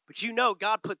 But you know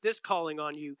God put this calling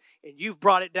on you and you've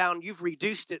brought it down, you've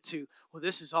reduced it to, well,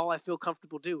 this is all I feel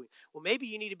comfortable doing. Well, maybe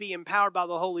you need to be empowered by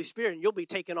the Holy Spirit and you'll be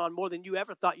taking on more than you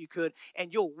ever thought you could,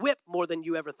 and you'll whip more than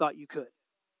you ever thought you could.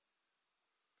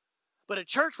 But a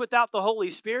church without the Holy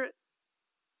Spirit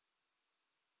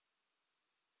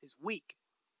is weak.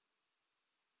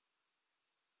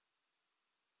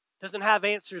 Doesn't have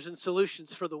answers and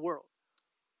solutions for the world.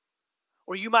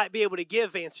 Or you might be able to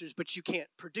give answers, but you can't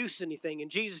produce anything. And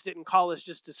Jesus didn't call us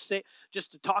just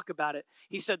to talk about it.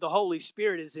 He said the Holy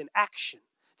Spirit is in action.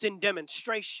 It's in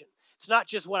demonstration. It's not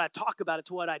just what I talk about,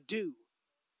 it's what I do.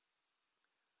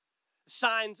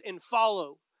 Signs and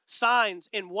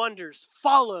wonders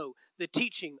follow the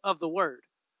teaching of the word.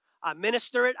 I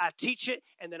minister it, I teach it,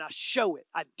 and then I show it.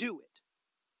 I do it.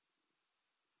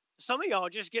 Some of y'all are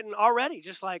just getting already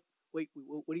just like, wait,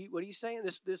 what are you saying?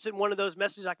 This isn't one of those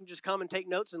messages I can just come and take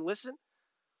notes and listen.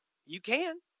 You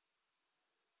can.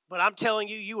 But I'm telling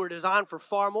you, you were designed for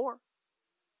far more.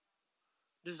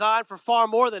 Designed for far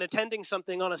more than attending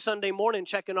something on a Sunday morning,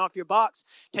 checking off your box,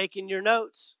 taking your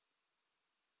notes.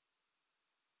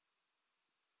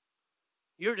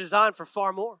 You're designed for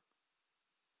far more.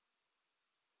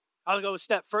 I'll go a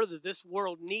step further. This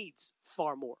world needs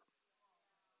far more.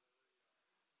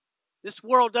 This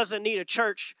world doesn't need a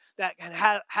church that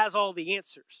has all the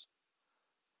answers.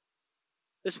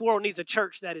 This world needs a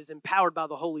church that is empowered by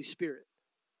the Holy Spirit.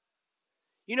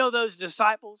 You know those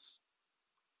disciples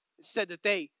said that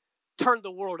they turned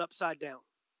the world upside down.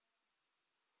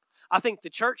 I think the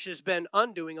church has been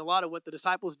undoing a lot of what the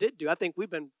disciples did do. I think we've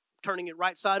been turning it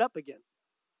right side up again.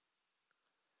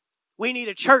 We need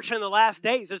a church in the last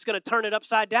days that's going to turn it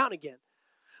upside down again.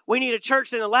 We need a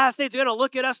church in the last days. They're going to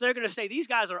look at us and they're going to say, these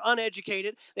guys are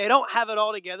uneducated. They don't have it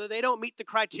all together. They don't meet the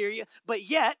criteria. But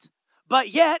yet,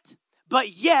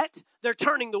 they're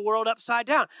turning the world upside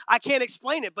down. I can't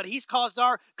explain it, but he's caused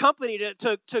our company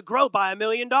to grow by $1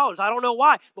 million. I don't know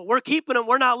why, but we're keeping them.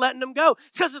 We're not letting them go.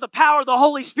 It's because of the power of the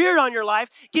Holy Spirit on your life,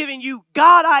 giving you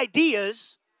God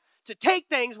ideas to take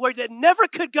things where they never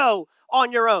could go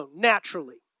on your own,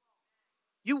 naturally.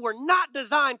 You were not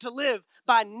designed to live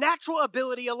by natural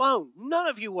ability alone. None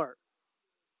of you were.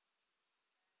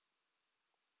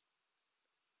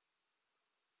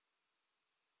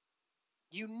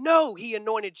 You know he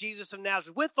anointed Jesus of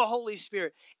Nazareth with the Holy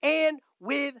Spirit and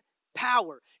with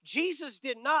power. Jesus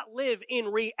did not live in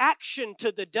reaction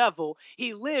to the devil.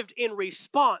 He lived in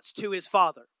response to his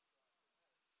Father.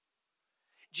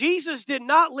 Jesus did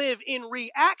not live in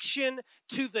reaction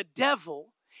to the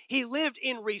devil. He lived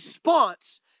in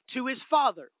response to his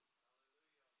Father.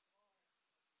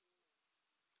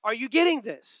 Are you getting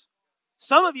this?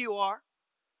 Some of you are.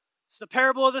 It's the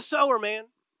parable of the sower, man.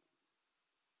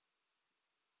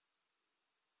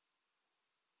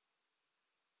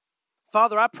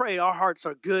 Father, I pray our hearts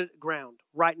are good ground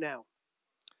right now.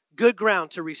 Good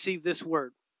ground to receive this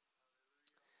word.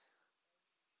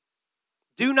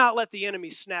 Do not let the enemy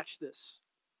snatch this.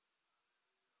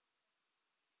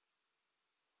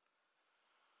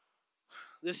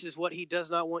 This is what he does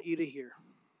not want you to hear.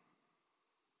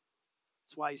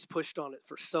 That's why he's pushed on it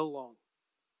for so long.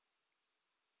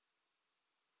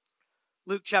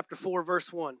 Luke chapter 4,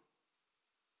 verse 1.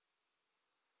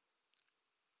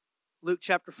 Luke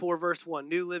chapter 4, verse 1,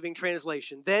 New Living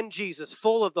Translation. Then Jesus,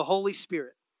 full of the Holy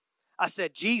Spirit. I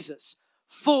said Jesus,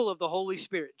 full of the Holy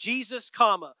Spirit. Jesus,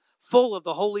 comma, full of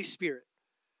the Holy Spirit.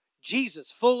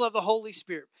 Jesus, full of the Holy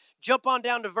Spirit. Jump on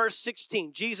down to verse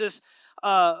 16. Jesus,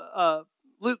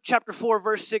 Luke chapter 4,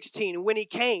 verse 16. And when he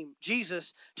came,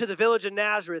 Jesus, to the village of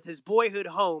Nazareth, his boyhood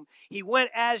home, he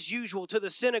went as usual to the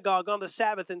synagogue on the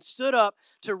Sabbath and stood up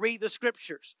to read the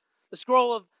scriptures. The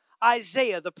scroll of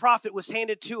Isaiah, the prophet, was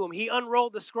handed to him. He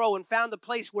unrolled the scroll and found the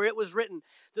place where it was written,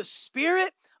 "The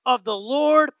Spirit of the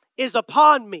Lord is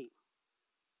upon me."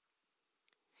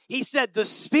 He said, "The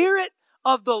Spirit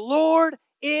of the Lord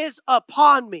is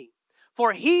upon me,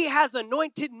 for he has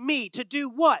anointed me to do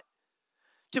what?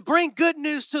 To bring good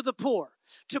news to the poor,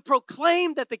 to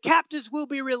proclaim that the captives will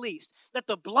be released, that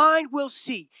the blind will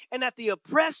see, and that the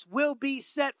oppressed will be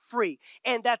set free,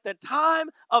 and that the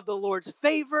time of the Lord's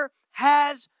favor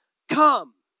has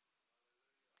come."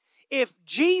 If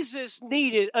Jesus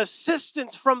needed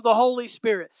assistance from the Holy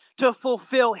Spirit to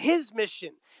fulfill his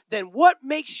mission, then what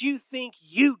makes you think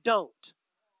you don't?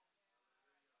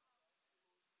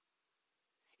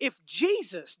 If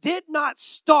Jesus did not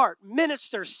start,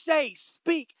 minister, say,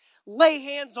 speak, lay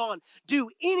hands on, do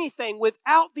anything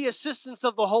without the assistance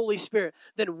of the Holy Spirit,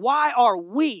 then why are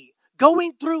we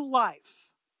going through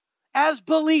life as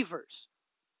believers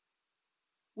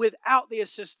without the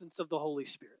assistance of the Holy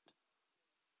Spirit?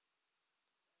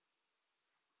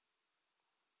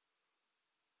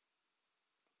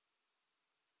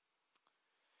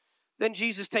 Then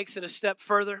Jesus takes it a step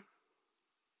further.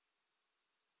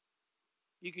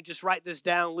 You can just write this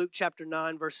down, Luke chapter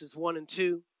 9, verses 1 and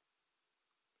 2.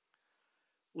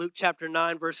 Luke chapter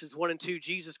 9, verses 1 and 2,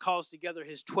 Jesus calls together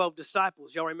his 12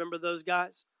 disciples. Y'all remember those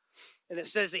guys? And it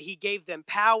says that he gave them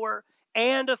power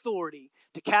and authority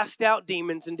to cast out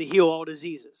demons and to heal all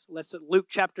diseases. Let's Luke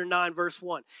chapter 9, verse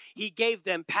 1. He gave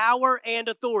them power and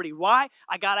authority. Why?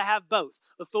 I got to have both.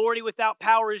 Authority without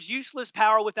power is useless.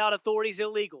 Power without authority is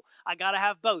illegal. I got to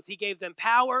have both. He gave them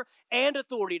power and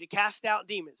authority to cast out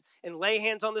demons and lay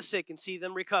hands on the sick and see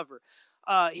them recover.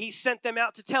 He sent them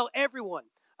out to tell everyone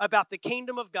about the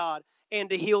kingdom of God and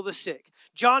to heal the sick.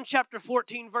 John chapter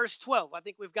 14, verse 12. I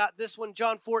think we've got this one.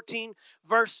 John 14,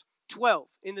 verse 12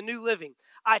 in the New Living.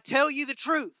 I tell you the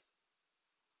truth.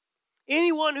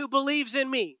 Anyone who believes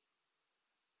in me.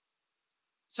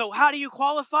 So how do you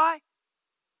qualify?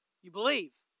 You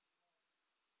believe.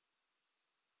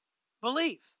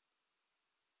 Believe.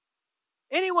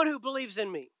 Anyone who believes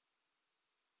in me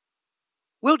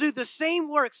will do the same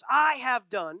works I have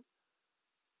done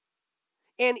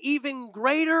and even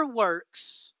greater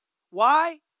works.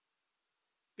 Why?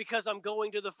 Because I'm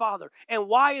going to the Father. And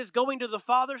why is going to the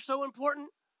Father so important?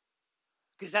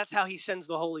 Because that's how he sends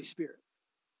the Holy Spirit.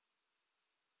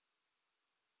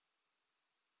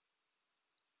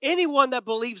 Anyone that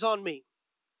believes on me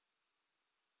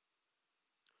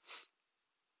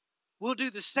will do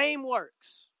the same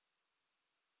works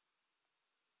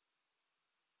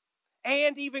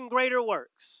and even greater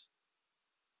works.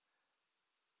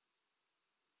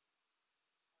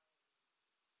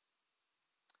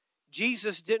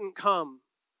 Jesus didn't come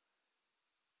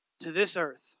to this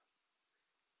earth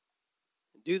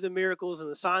and do the miracles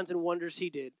and the signs and wonders he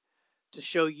did to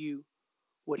show you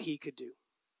what he could do.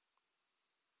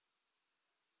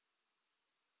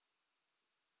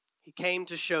 He came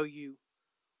to show you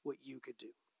what you could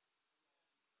do.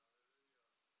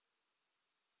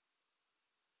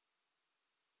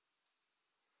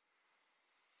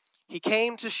 He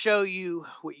came to show you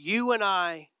what you and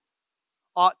I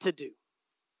ought to do.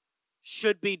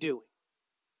 Should be doing.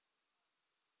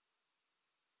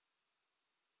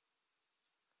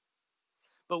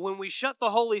 But when we shut the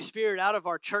Holy Spirit out of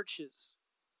our churches,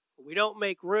 we don't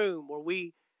make room, or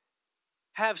we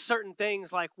have certain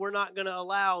things like we're not going to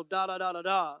allow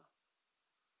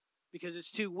because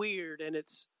it's too weird and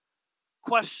it's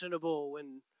questionable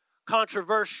and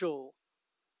controversial,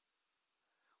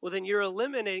 well, then you're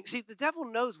eliminating. See, the devil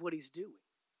knows what he's doing.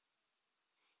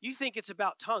 You think it's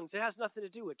about tongues. It has nothing to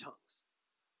do with tongues.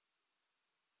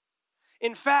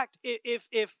 In fact, if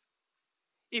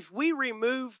we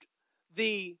removed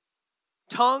the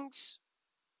tongues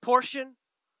portion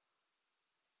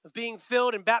of being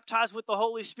filled and baptized with the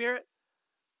Holy Spirit,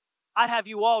 I'd have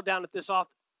you all down at this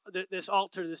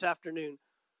altar this afternoon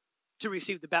to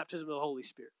receive the baptism of the Holy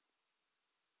Spirit.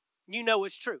 You know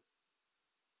it's true.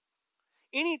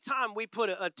 Anytime we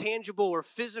put a tangible or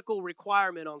physical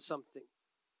requirement on something,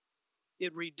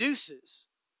 it reduces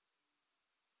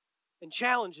and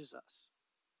challenges us.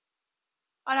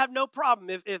 I'd have no problem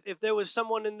if there was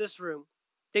someone in this room,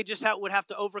 they just would have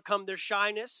to overcome their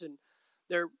shyness and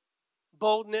their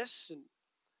boldness.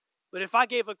 But if I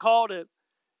gave a call to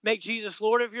make Jesus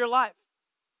Lord of your life,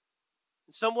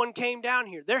 and someone came down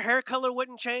here, their hair color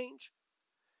wouldn't change.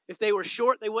 If they were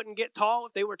short, they wouldn't get tall.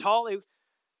 If they were tall,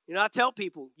 I tell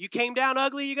people, you came down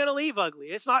ugly, you're going to leave ugly.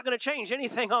 It's not going to change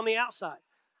anything on the outside.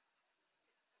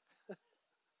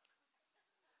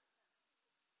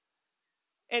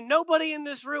 And nobody in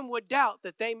this room would doubt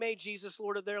that they made Jesus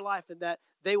Lord of their life and that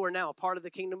they were now a part of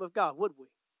the kingdom of God, would we?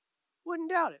 Wouldn't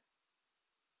doubt it.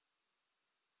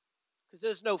 Because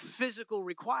there's no physical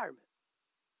requirement.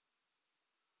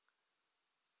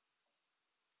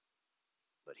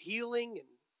 But healing and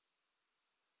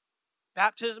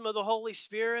baptism of the Holy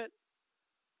Spirit,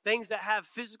 things that have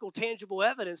physical, tangible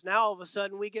evidence, now all of a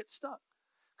sudden we get stuck.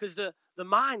 Because the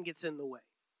mind gets in the way.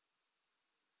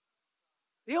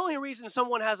 The only reason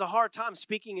someone has a hard time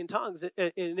speaking in tongues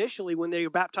initially when they're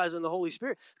baptized in the Holy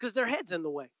Spirit is because their head's in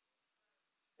the way.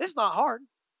 It's not hard.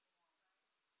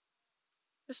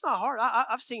 It's not hard.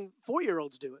 I've seen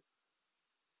 4-year-olds do it.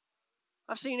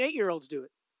 I've seen 8-year-olds do it.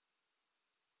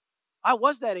 I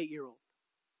was that 8-year-old.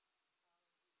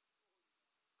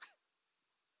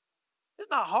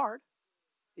 It's not hard.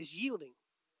 It's yielding.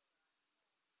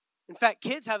 In fact,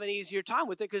 kids have an easier time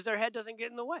with it because their head doesn't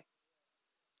get in the way.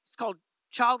 It's called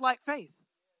childlike faith.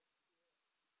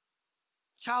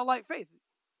 Childlike faith.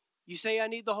 You say, I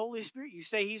need the Holy Spirit. You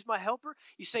say, he's my helper.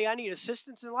 You say, I need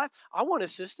assistance in life. I want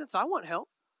assistance. I want help.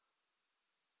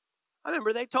 I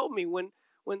remember they told me when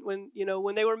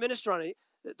they were ministering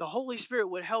that the Holy Spirit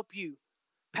would help you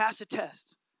pass a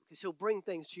test because he'll bring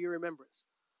things to your remembrance.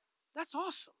 That's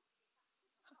awesome.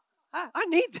 I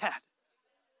need that.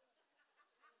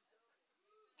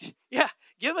 Yeah,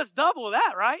 give us double of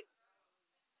that, right?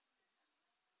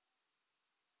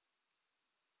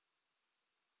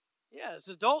 Yeah, as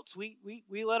adults, we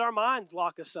let our minds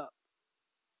lock us up.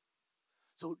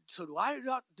 So do I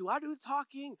do the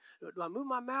talking? Do I move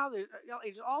my mouth?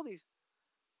 It's all these.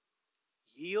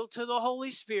 Yield to the Holy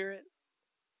Spirit.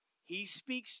 He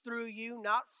speaks through you,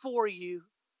 not for you.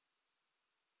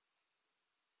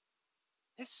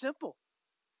 It's simple.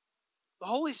 The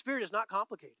Holy Spirit is not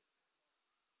complicated.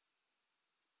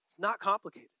 It's not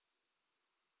complicated.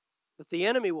 But the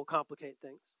enemy will complicate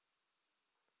things.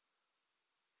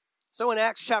 So in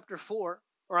Acts chapter 1,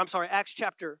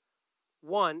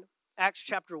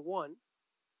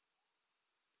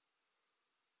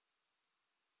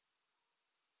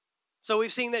 so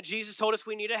we've seen that Jesus told us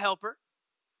we need a helper.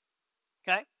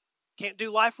 Okay? Can't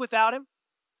do life without him.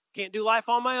 Can't do life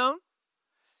on my own.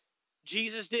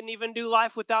 Jesus didn't even do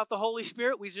life without the Holy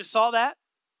Spirit. We just saw that.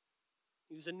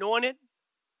 He was anointed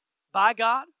by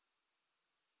God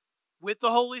with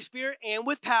the Holy Spirit and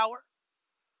with power.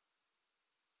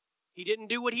 He didn't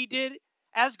do what he did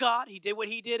as God. He did what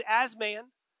he did as man,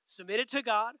 submitted to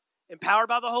God, empowered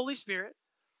by the Holy Spirit.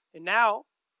 And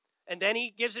then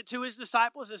he gives it to his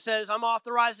disciples and says, I'm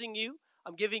authorizing you.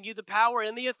 I'm giving you the power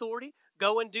and the authority.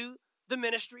 Go and do the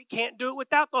ministry. Can't do it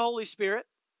without the Holy Spirit.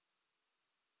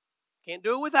 Can't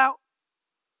do it without.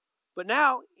 But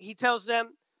now he tells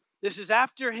them, this is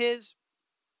after his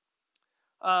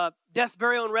death,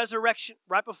 burial, and resurrection,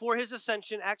 right before his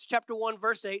ascension, Acts chapter 1,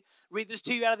 verse 8. Read this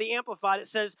to you out of the Amplified. It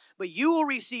says, but you will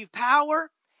receive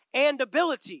power and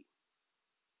ability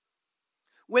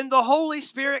when the Holy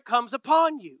Spirit comes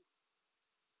upon you.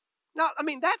 Now,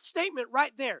 that statement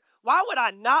right there, why would I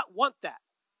not want that?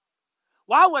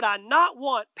 Why would I not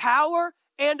want power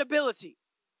and ability?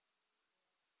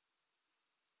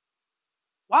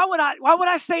 Why would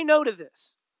I say no to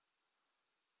this?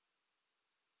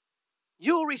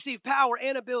 You will receive power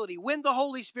and ability when the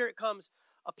Holy Spirit comes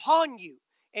upon you,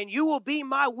 and you will be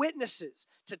my witnesses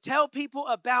to tell people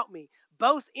about me,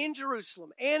 both in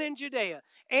Jerusalem and in Judea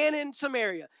and in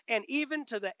Samaria, and even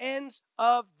to the ends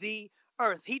of the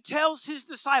earth. He tells his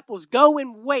disciples, go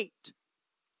and wait.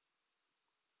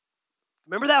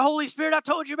 Remember that Holy Spirit I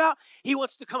told you about? He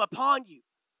wants to come upon you.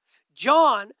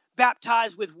 John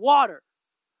baptized with water.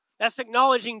 That's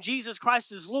acknowledging Jesus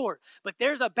Christ as Lord. But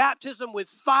there's a baptism with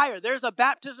fire. There's a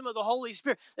baptism of the Holy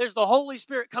Spirit. There's the Holy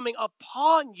Spirit coming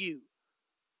upon you.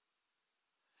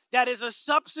 That is a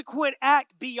subsequent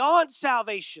act beyond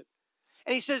salvation.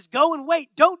 And he says, go and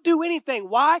wait. Don't do anything.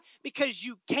 Why? Because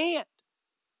you can't.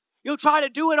 You'll try to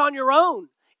do it on your own,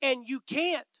 and you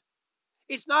can't.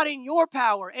 It's not in your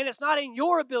power, and it's not in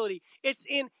your ability. It's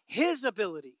in his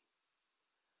ability.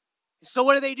 So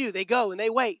what do? They go and they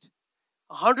wait.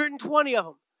 120 of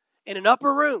them in an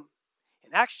upper room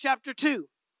in Acts chapter 2.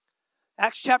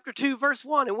 Acts chapter 2, verse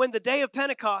 1. And when the day of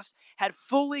Pentecost had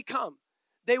fully come,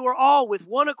 they were all with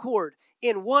one accord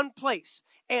in one place.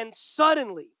 And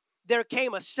suddenly there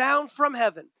came a sound from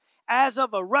heaven as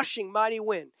of a rushing mighty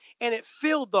wind, and it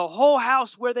filled the whole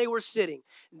house where they were sitting.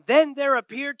 Then there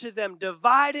appeared to them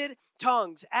divided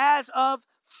tongues as of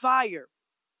fire,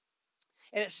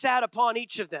 and it sat upon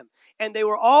each of them. And they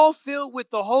were all filled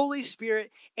with the Holy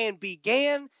Spirit and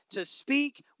began to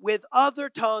speak with other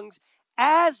tongues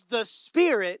as the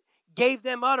Spirit gave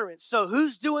them utterance. So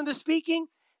who's doing the speaking?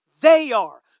 They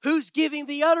are. Who's giving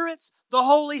the utterance? The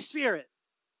Holy Spirit.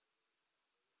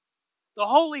 The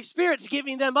Holy Spirit's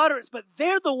giving them utterance, but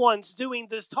they're the ones doing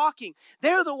this talking.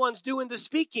 They're the ones doing the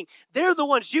speaking. They're the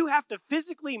ones you have to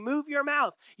physically move your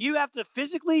mouth. You have to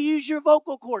physically use your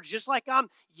vocal cords, just like I'm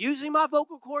using my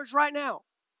vocal cords right now.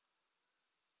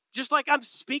 Just like I'm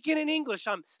speaking in English,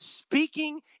 I'm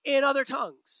speaking in other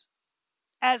tongues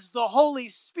as the Holy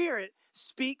Spirit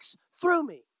speaks through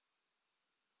me.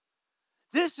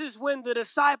 This is when the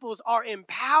disciples are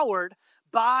empowered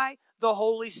by the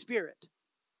Holy Spirit.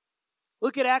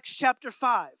 Look at Acts chapter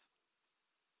 5.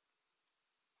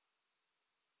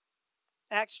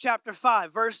 Acts chapter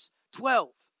 5, verse 12.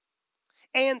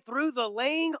 And through the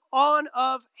laying on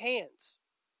of hands,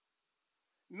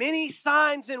 many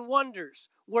signs and wonders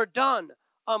were done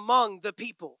among the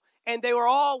people. And they were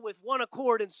all with one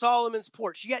accord in Solomon's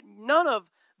porch. Yet none of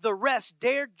the rest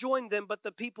dared join them, but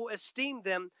the people esteemed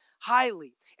them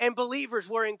highly. And believers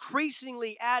were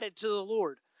increasingly added to the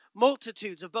Lord.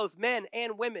 Multitudes of both men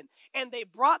and women. And they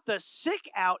brought the sick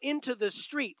out into the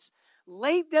streets,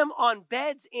 laid them on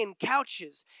beds in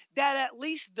couches, that at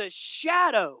least the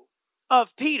shadow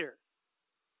of Peter.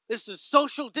 This is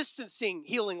social distancing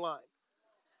healing line.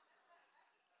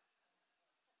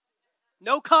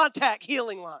 No contact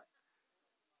healing line.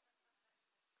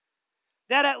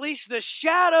 that at least the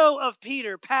shadow of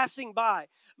Peter passing by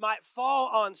might fall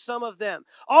on some of them.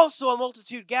 Also a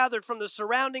multitude gathered from the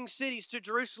surrounding cities to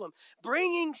Jerusalem,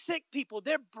 bringing sick people.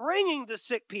 They're bringing the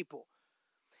sick people.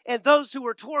 And those who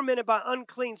were tormented by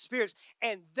unclean spirits.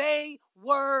 And they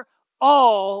were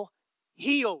all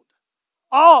healed.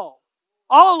 All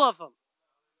of them.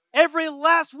 Every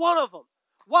last one of them.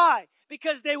 Why?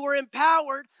 Because they were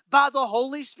empowered by the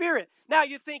Holy Spirit. Now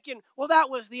you're thinking, well, that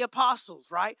was the apostles,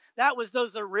 right? That was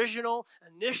those original,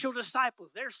 initial disciples.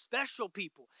 They're special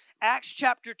people. Acts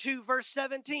chapter 2, verse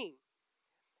 17.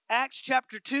 Acts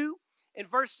chapter 2 and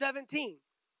verse 17.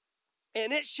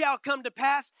 And it shall come to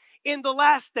pass in the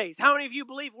last days. How many of you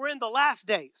believe we're in the last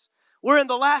days? We're in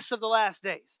the last of the last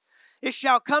days. It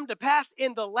shall come to pass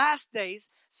in the last days,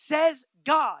 says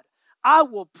God, I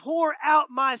will pour out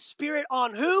my spirit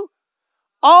on who?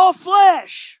 All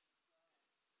flesh.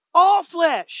 All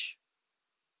flesh.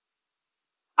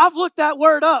 I've looked that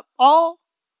word up. All.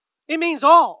 It means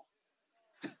all.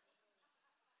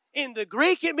 In the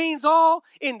Greek, it means all.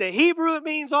 In the Hebrew, it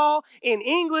means all. In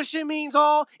English, it means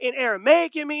all. In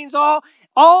Aramaic, it means all.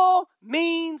 All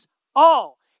means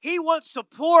all. He wants to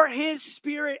pour his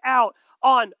spirit out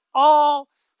on all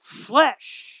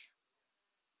flesh.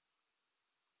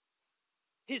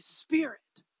 His spirit.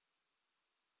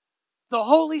 The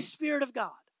Holy Spirit of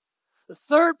God. The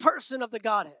third person of the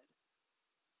Godhead.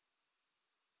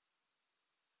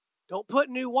 Don't put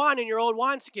new wine in your old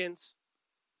wineskins.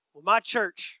 Well, my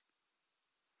church,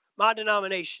 my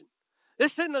denomination.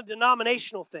 This isn't a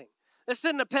denominational thing. This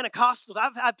isn't a Pentecostal.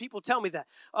 I've had people tell me that.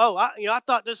 Oh, I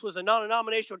thought this was a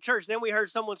non-denominational church. Then we heard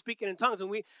someone speaking in tongues, and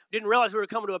we didn't realize we were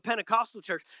coming to a Pentecostal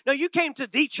church. No, you came to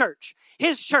the church,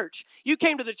 his church. You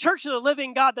came to the church of the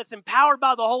living God that's empowered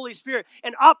by the Holy Spirit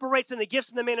and operates in the gifts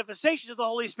and the manifestations of the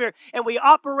Holy Spirit. And we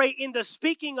operate in the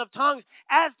speaking of tongues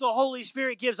as the Holy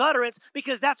Spirit gives utterance,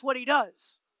 because that's what he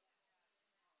does.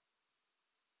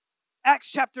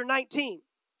 Acts chapter 19.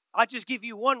 I'll just give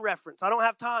you one reference. I don't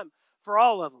have time for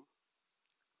all of them.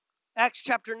 Acts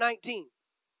chapter 19.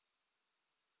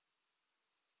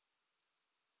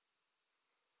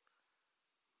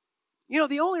 You know,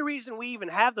 the only reason we even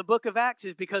have the book of Acts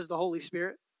is because of the Holy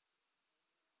Spirit.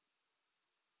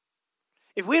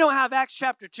 If we don't have Acts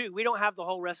chapter 2, we don't have the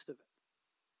whole rest of it.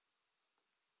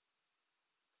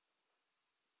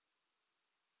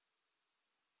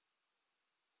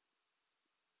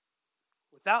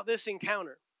 Without this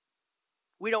encounter,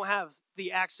 we don't have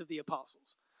the Acts of the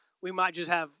Apostles. We might just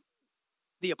have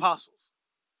the apostles.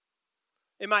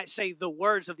 It might say the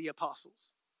words of the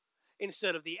apostles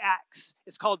instead of the acts.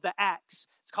 It's called the acts.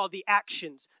 It's called the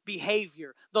actions,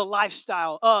 behavior, the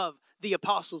lifestyle of the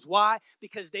apostles. Why?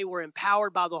 Because they were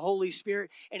empowered by the Holy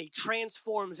Spirit, and he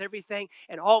transforms everything.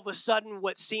 And all of a sudden,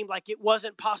 what seemed like it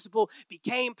wasn't possible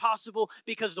became possible,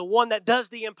 because the one that does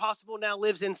the impossible now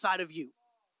lives inside of you.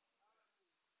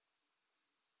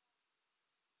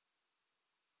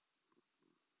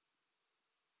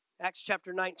 Acts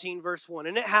chapter 19, verse 1.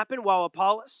 And it happened while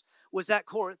Apollos was at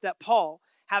Corinth that Paul,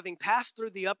 having passed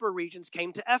through the upper regions,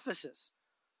 came to Ephesus.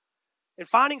 And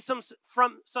finding some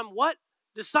what?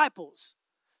 Disciples.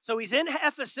 So he's in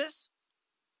Ephesus.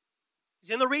 He's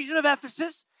in the region of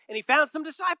Ephesus. And he found some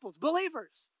disciples,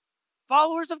 believers,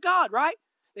 followers of God, right?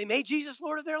 They made Jesus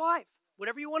Lord of their life.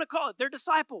 Whatever you want to call it. They're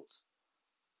disciples.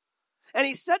 And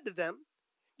he said to them,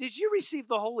 did you receive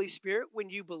the Holy Spirit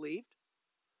when you believed?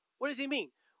 What does he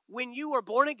mean? When you were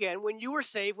born again, when you were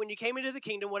saved, when you came into the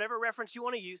kingdom, whatever reference you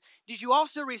want to use, did you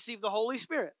also receive the Holy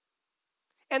Spirit?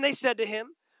 And they said to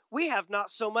him, we have not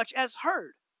so much as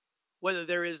heard whether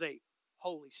there is a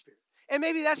Holy Spirit. And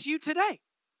maybe that's you today.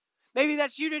 Maybe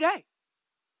that's you today.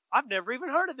 I've never even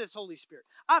heard of this Holy Spirit.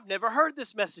 I've never heard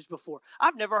this message before.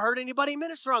 I've never heard anybody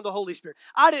minister on the Holy Spirit.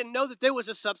 I didn't know that there was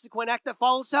a subsequent act that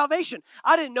followed salvation.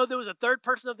 I didn't know there was a third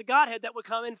person of the Godhead that would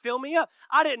come and fill me up.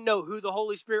 I didn't know who the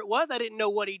Holy Spirit was. I didn't know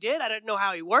what he did. I didn't know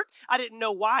how he worked. I didn't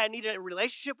know why I needed a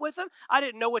relationship with him. I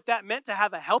didn't know what that meant to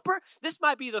have a helper. This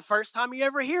might be the first time you're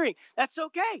ever hearing. That's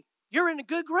okay. You're in a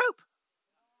good group.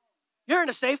 You're in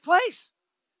a safe place.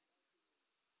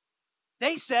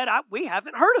 They said, we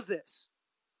haven't heard of this.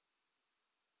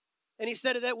 And he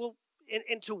said to that, well,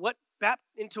 into what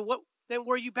then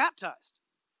were you baptized?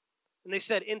 And they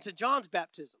said, into John's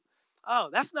baptism. Oh,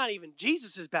 that's not even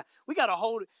Jesus's baptism. We got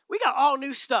all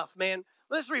new stuff, man.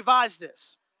 Let's revise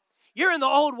this. You're in the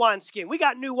old wineskin. We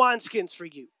got new wineskins for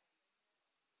you.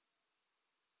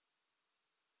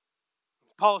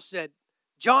 Paul said,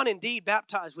 John indeed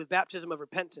baptized with baptism of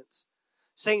repentance,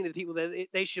 saying to the people that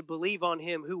they should believe on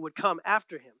him who would come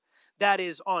after him, that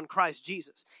is, on Christ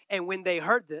Jesus. And when they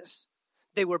heard this,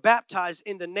 They were baptized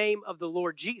in the name of the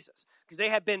Lord Jesus because they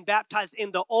had been baptized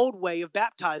in the old way of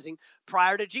baptizing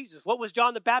prior to Jesus. What was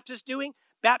John the Baptist doing?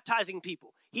 Baptizing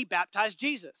people. He baptized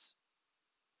Jesus.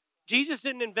 Jesus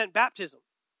didn't invent baptism.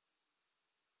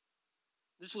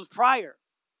 This was prior.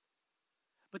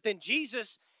 But then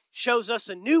Jesus shows us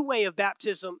a new way of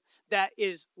baptism that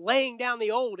is laying down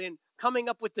the old and coming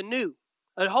up with the new,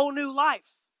 a whole new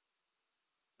life.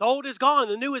 The old is gone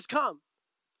and the new has come.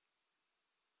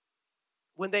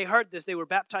 When they heard this, they were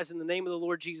baptized in the name of the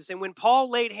Lord Jesus. And when Paul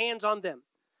laid hands on them,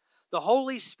 the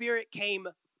Holy Spirit came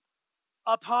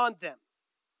upon them,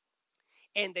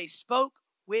 and they spoke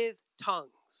with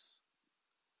tongues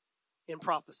and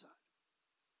prophesied.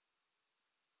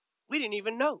 We didn't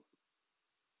even know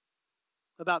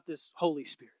about this Holy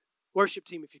Spirit. Worship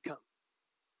team, if you come.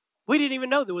 We didn't even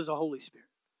know there was a Holy Spirit.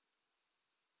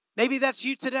 Maybe that's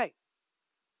you today.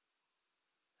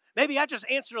 Maybe I just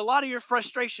answered a lot of your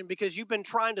frustration because you've been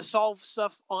trying to solve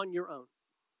stuff on your own.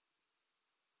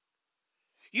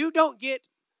 You don't get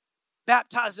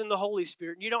baptized in the Holy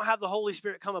Spirit, and you don't have the Holy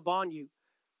Spirit come upon you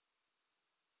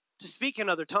to speak in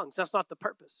other tongues. That's not the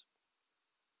purpose.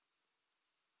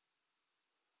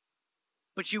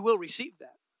 But you will receive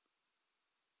that.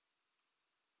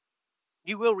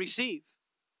 You will receive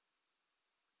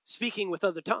speaking with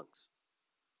other tongues.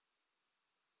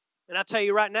 And I tell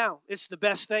you right now, it's the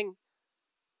best thing.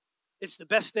 It's the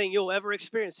best thing you'll ever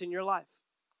experience in your life.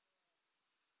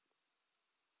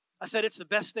 I said it's the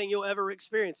best thing you'll ever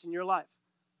experience in your life.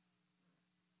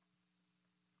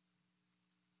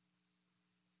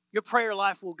 Your prayer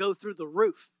life will go through the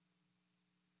roof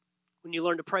when you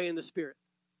learn to pray in the Spirit.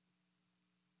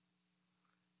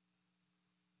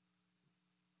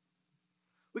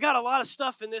 We got a lot of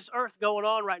stuff in this earth going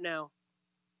on right now.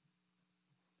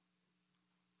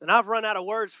 And I've run out of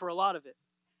words for a lot of it.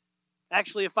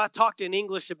 Actually, if I talked in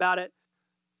English about it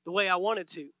the way I wanted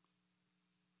to,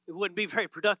 it wouldn't be very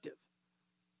productive.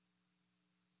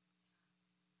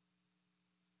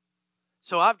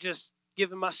 So I've just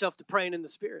given myself to praying in the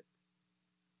Spirit.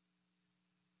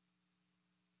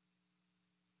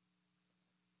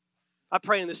 I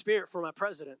pray in the Spirit for my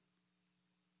president.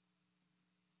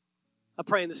 I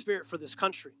pray in the Spirit for this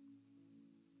country.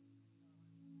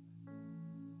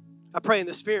 I pray in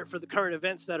the Spirit for the current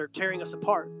events that are tearing us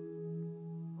apart.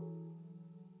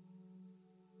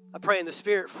 I pray in the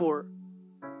Spirit for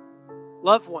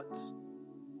loved ones.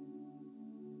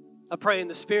 I pray in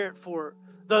the Spirit for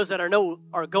those that I know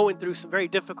are going through some very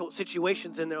difficult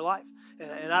situations in their life.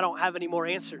 And I don't have any more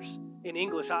answers in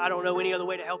English. I don't know any other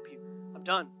way to help you. I'm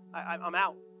done. I'm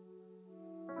out.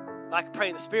 I can pray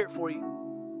in the Spirit for you.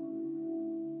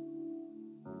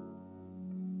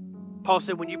 Paul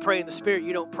said when you pray in the Spirit,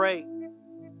 you don't pray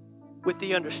with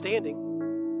the understanding.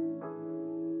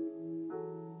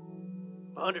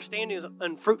 My understanding is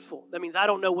unfruitful. That means I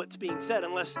don't know what's being said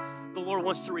unless the Lord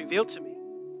wants to reveal to me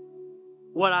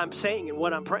what I'm saying and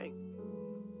what I'm praying.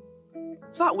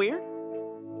 It's not weird.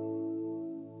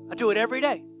 I do it every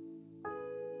day.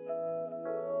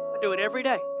 I do it every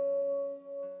day.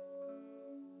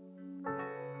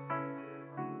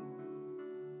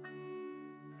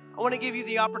 I want to give you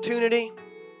the opportunity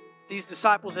these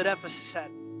disciples at Ephesus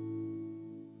had.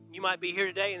 You might be here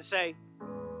today and say,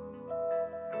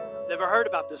 never heard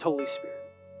about this Holy Spirit.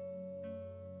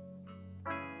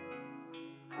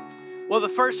 Well, the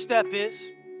first step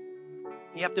is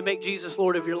you have to make Jesus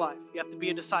Lord of your life. You have to be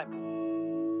a disciple.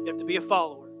 You have to be a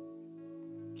follower.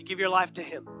 You give your life to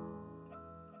Him.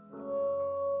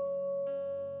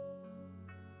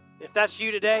 If that's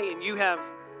you today and you have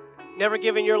never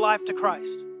given your life to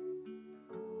Christ,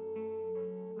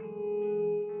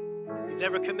 you've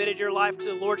never committed your life to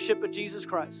the Lordship of Jesus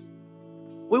Christ,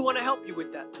 we want to help you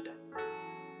with that today.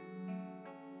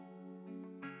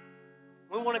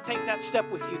 We want to take that step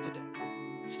with you today.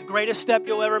 It's the greatest step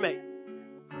you'll ever make.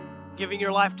 Giving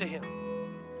your life to Him.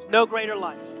 There's no greater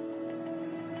life.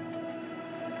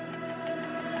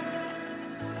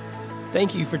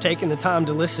 Thank you for taking the time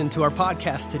to listen to our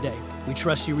podcast today. We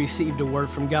trust you received a word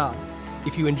from God.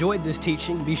 If you enjoyed this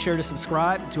teaching, be sure to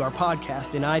subscribe to our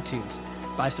podcast in iTunes.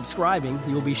 By subscribing,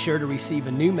 you'll be sure to receive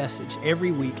a new message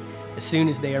every week as soon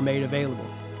as they are made available.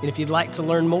 And if you'd like to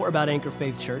learn more about Anchor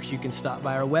Faith Church, you can stop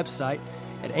by our website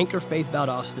at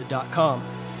anchorfaithvaldosta.com.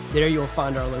 There you'll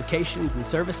find our locations and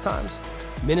service times,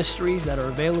 ministries that are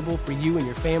available for you and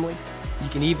your family. You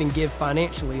can even give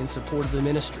financially in support of the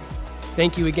ministry.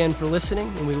 Thank you again for listening,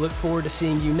 and we look forward to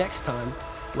seeing you next time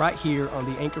right here on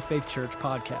the Anchor Faith Church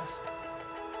podcast.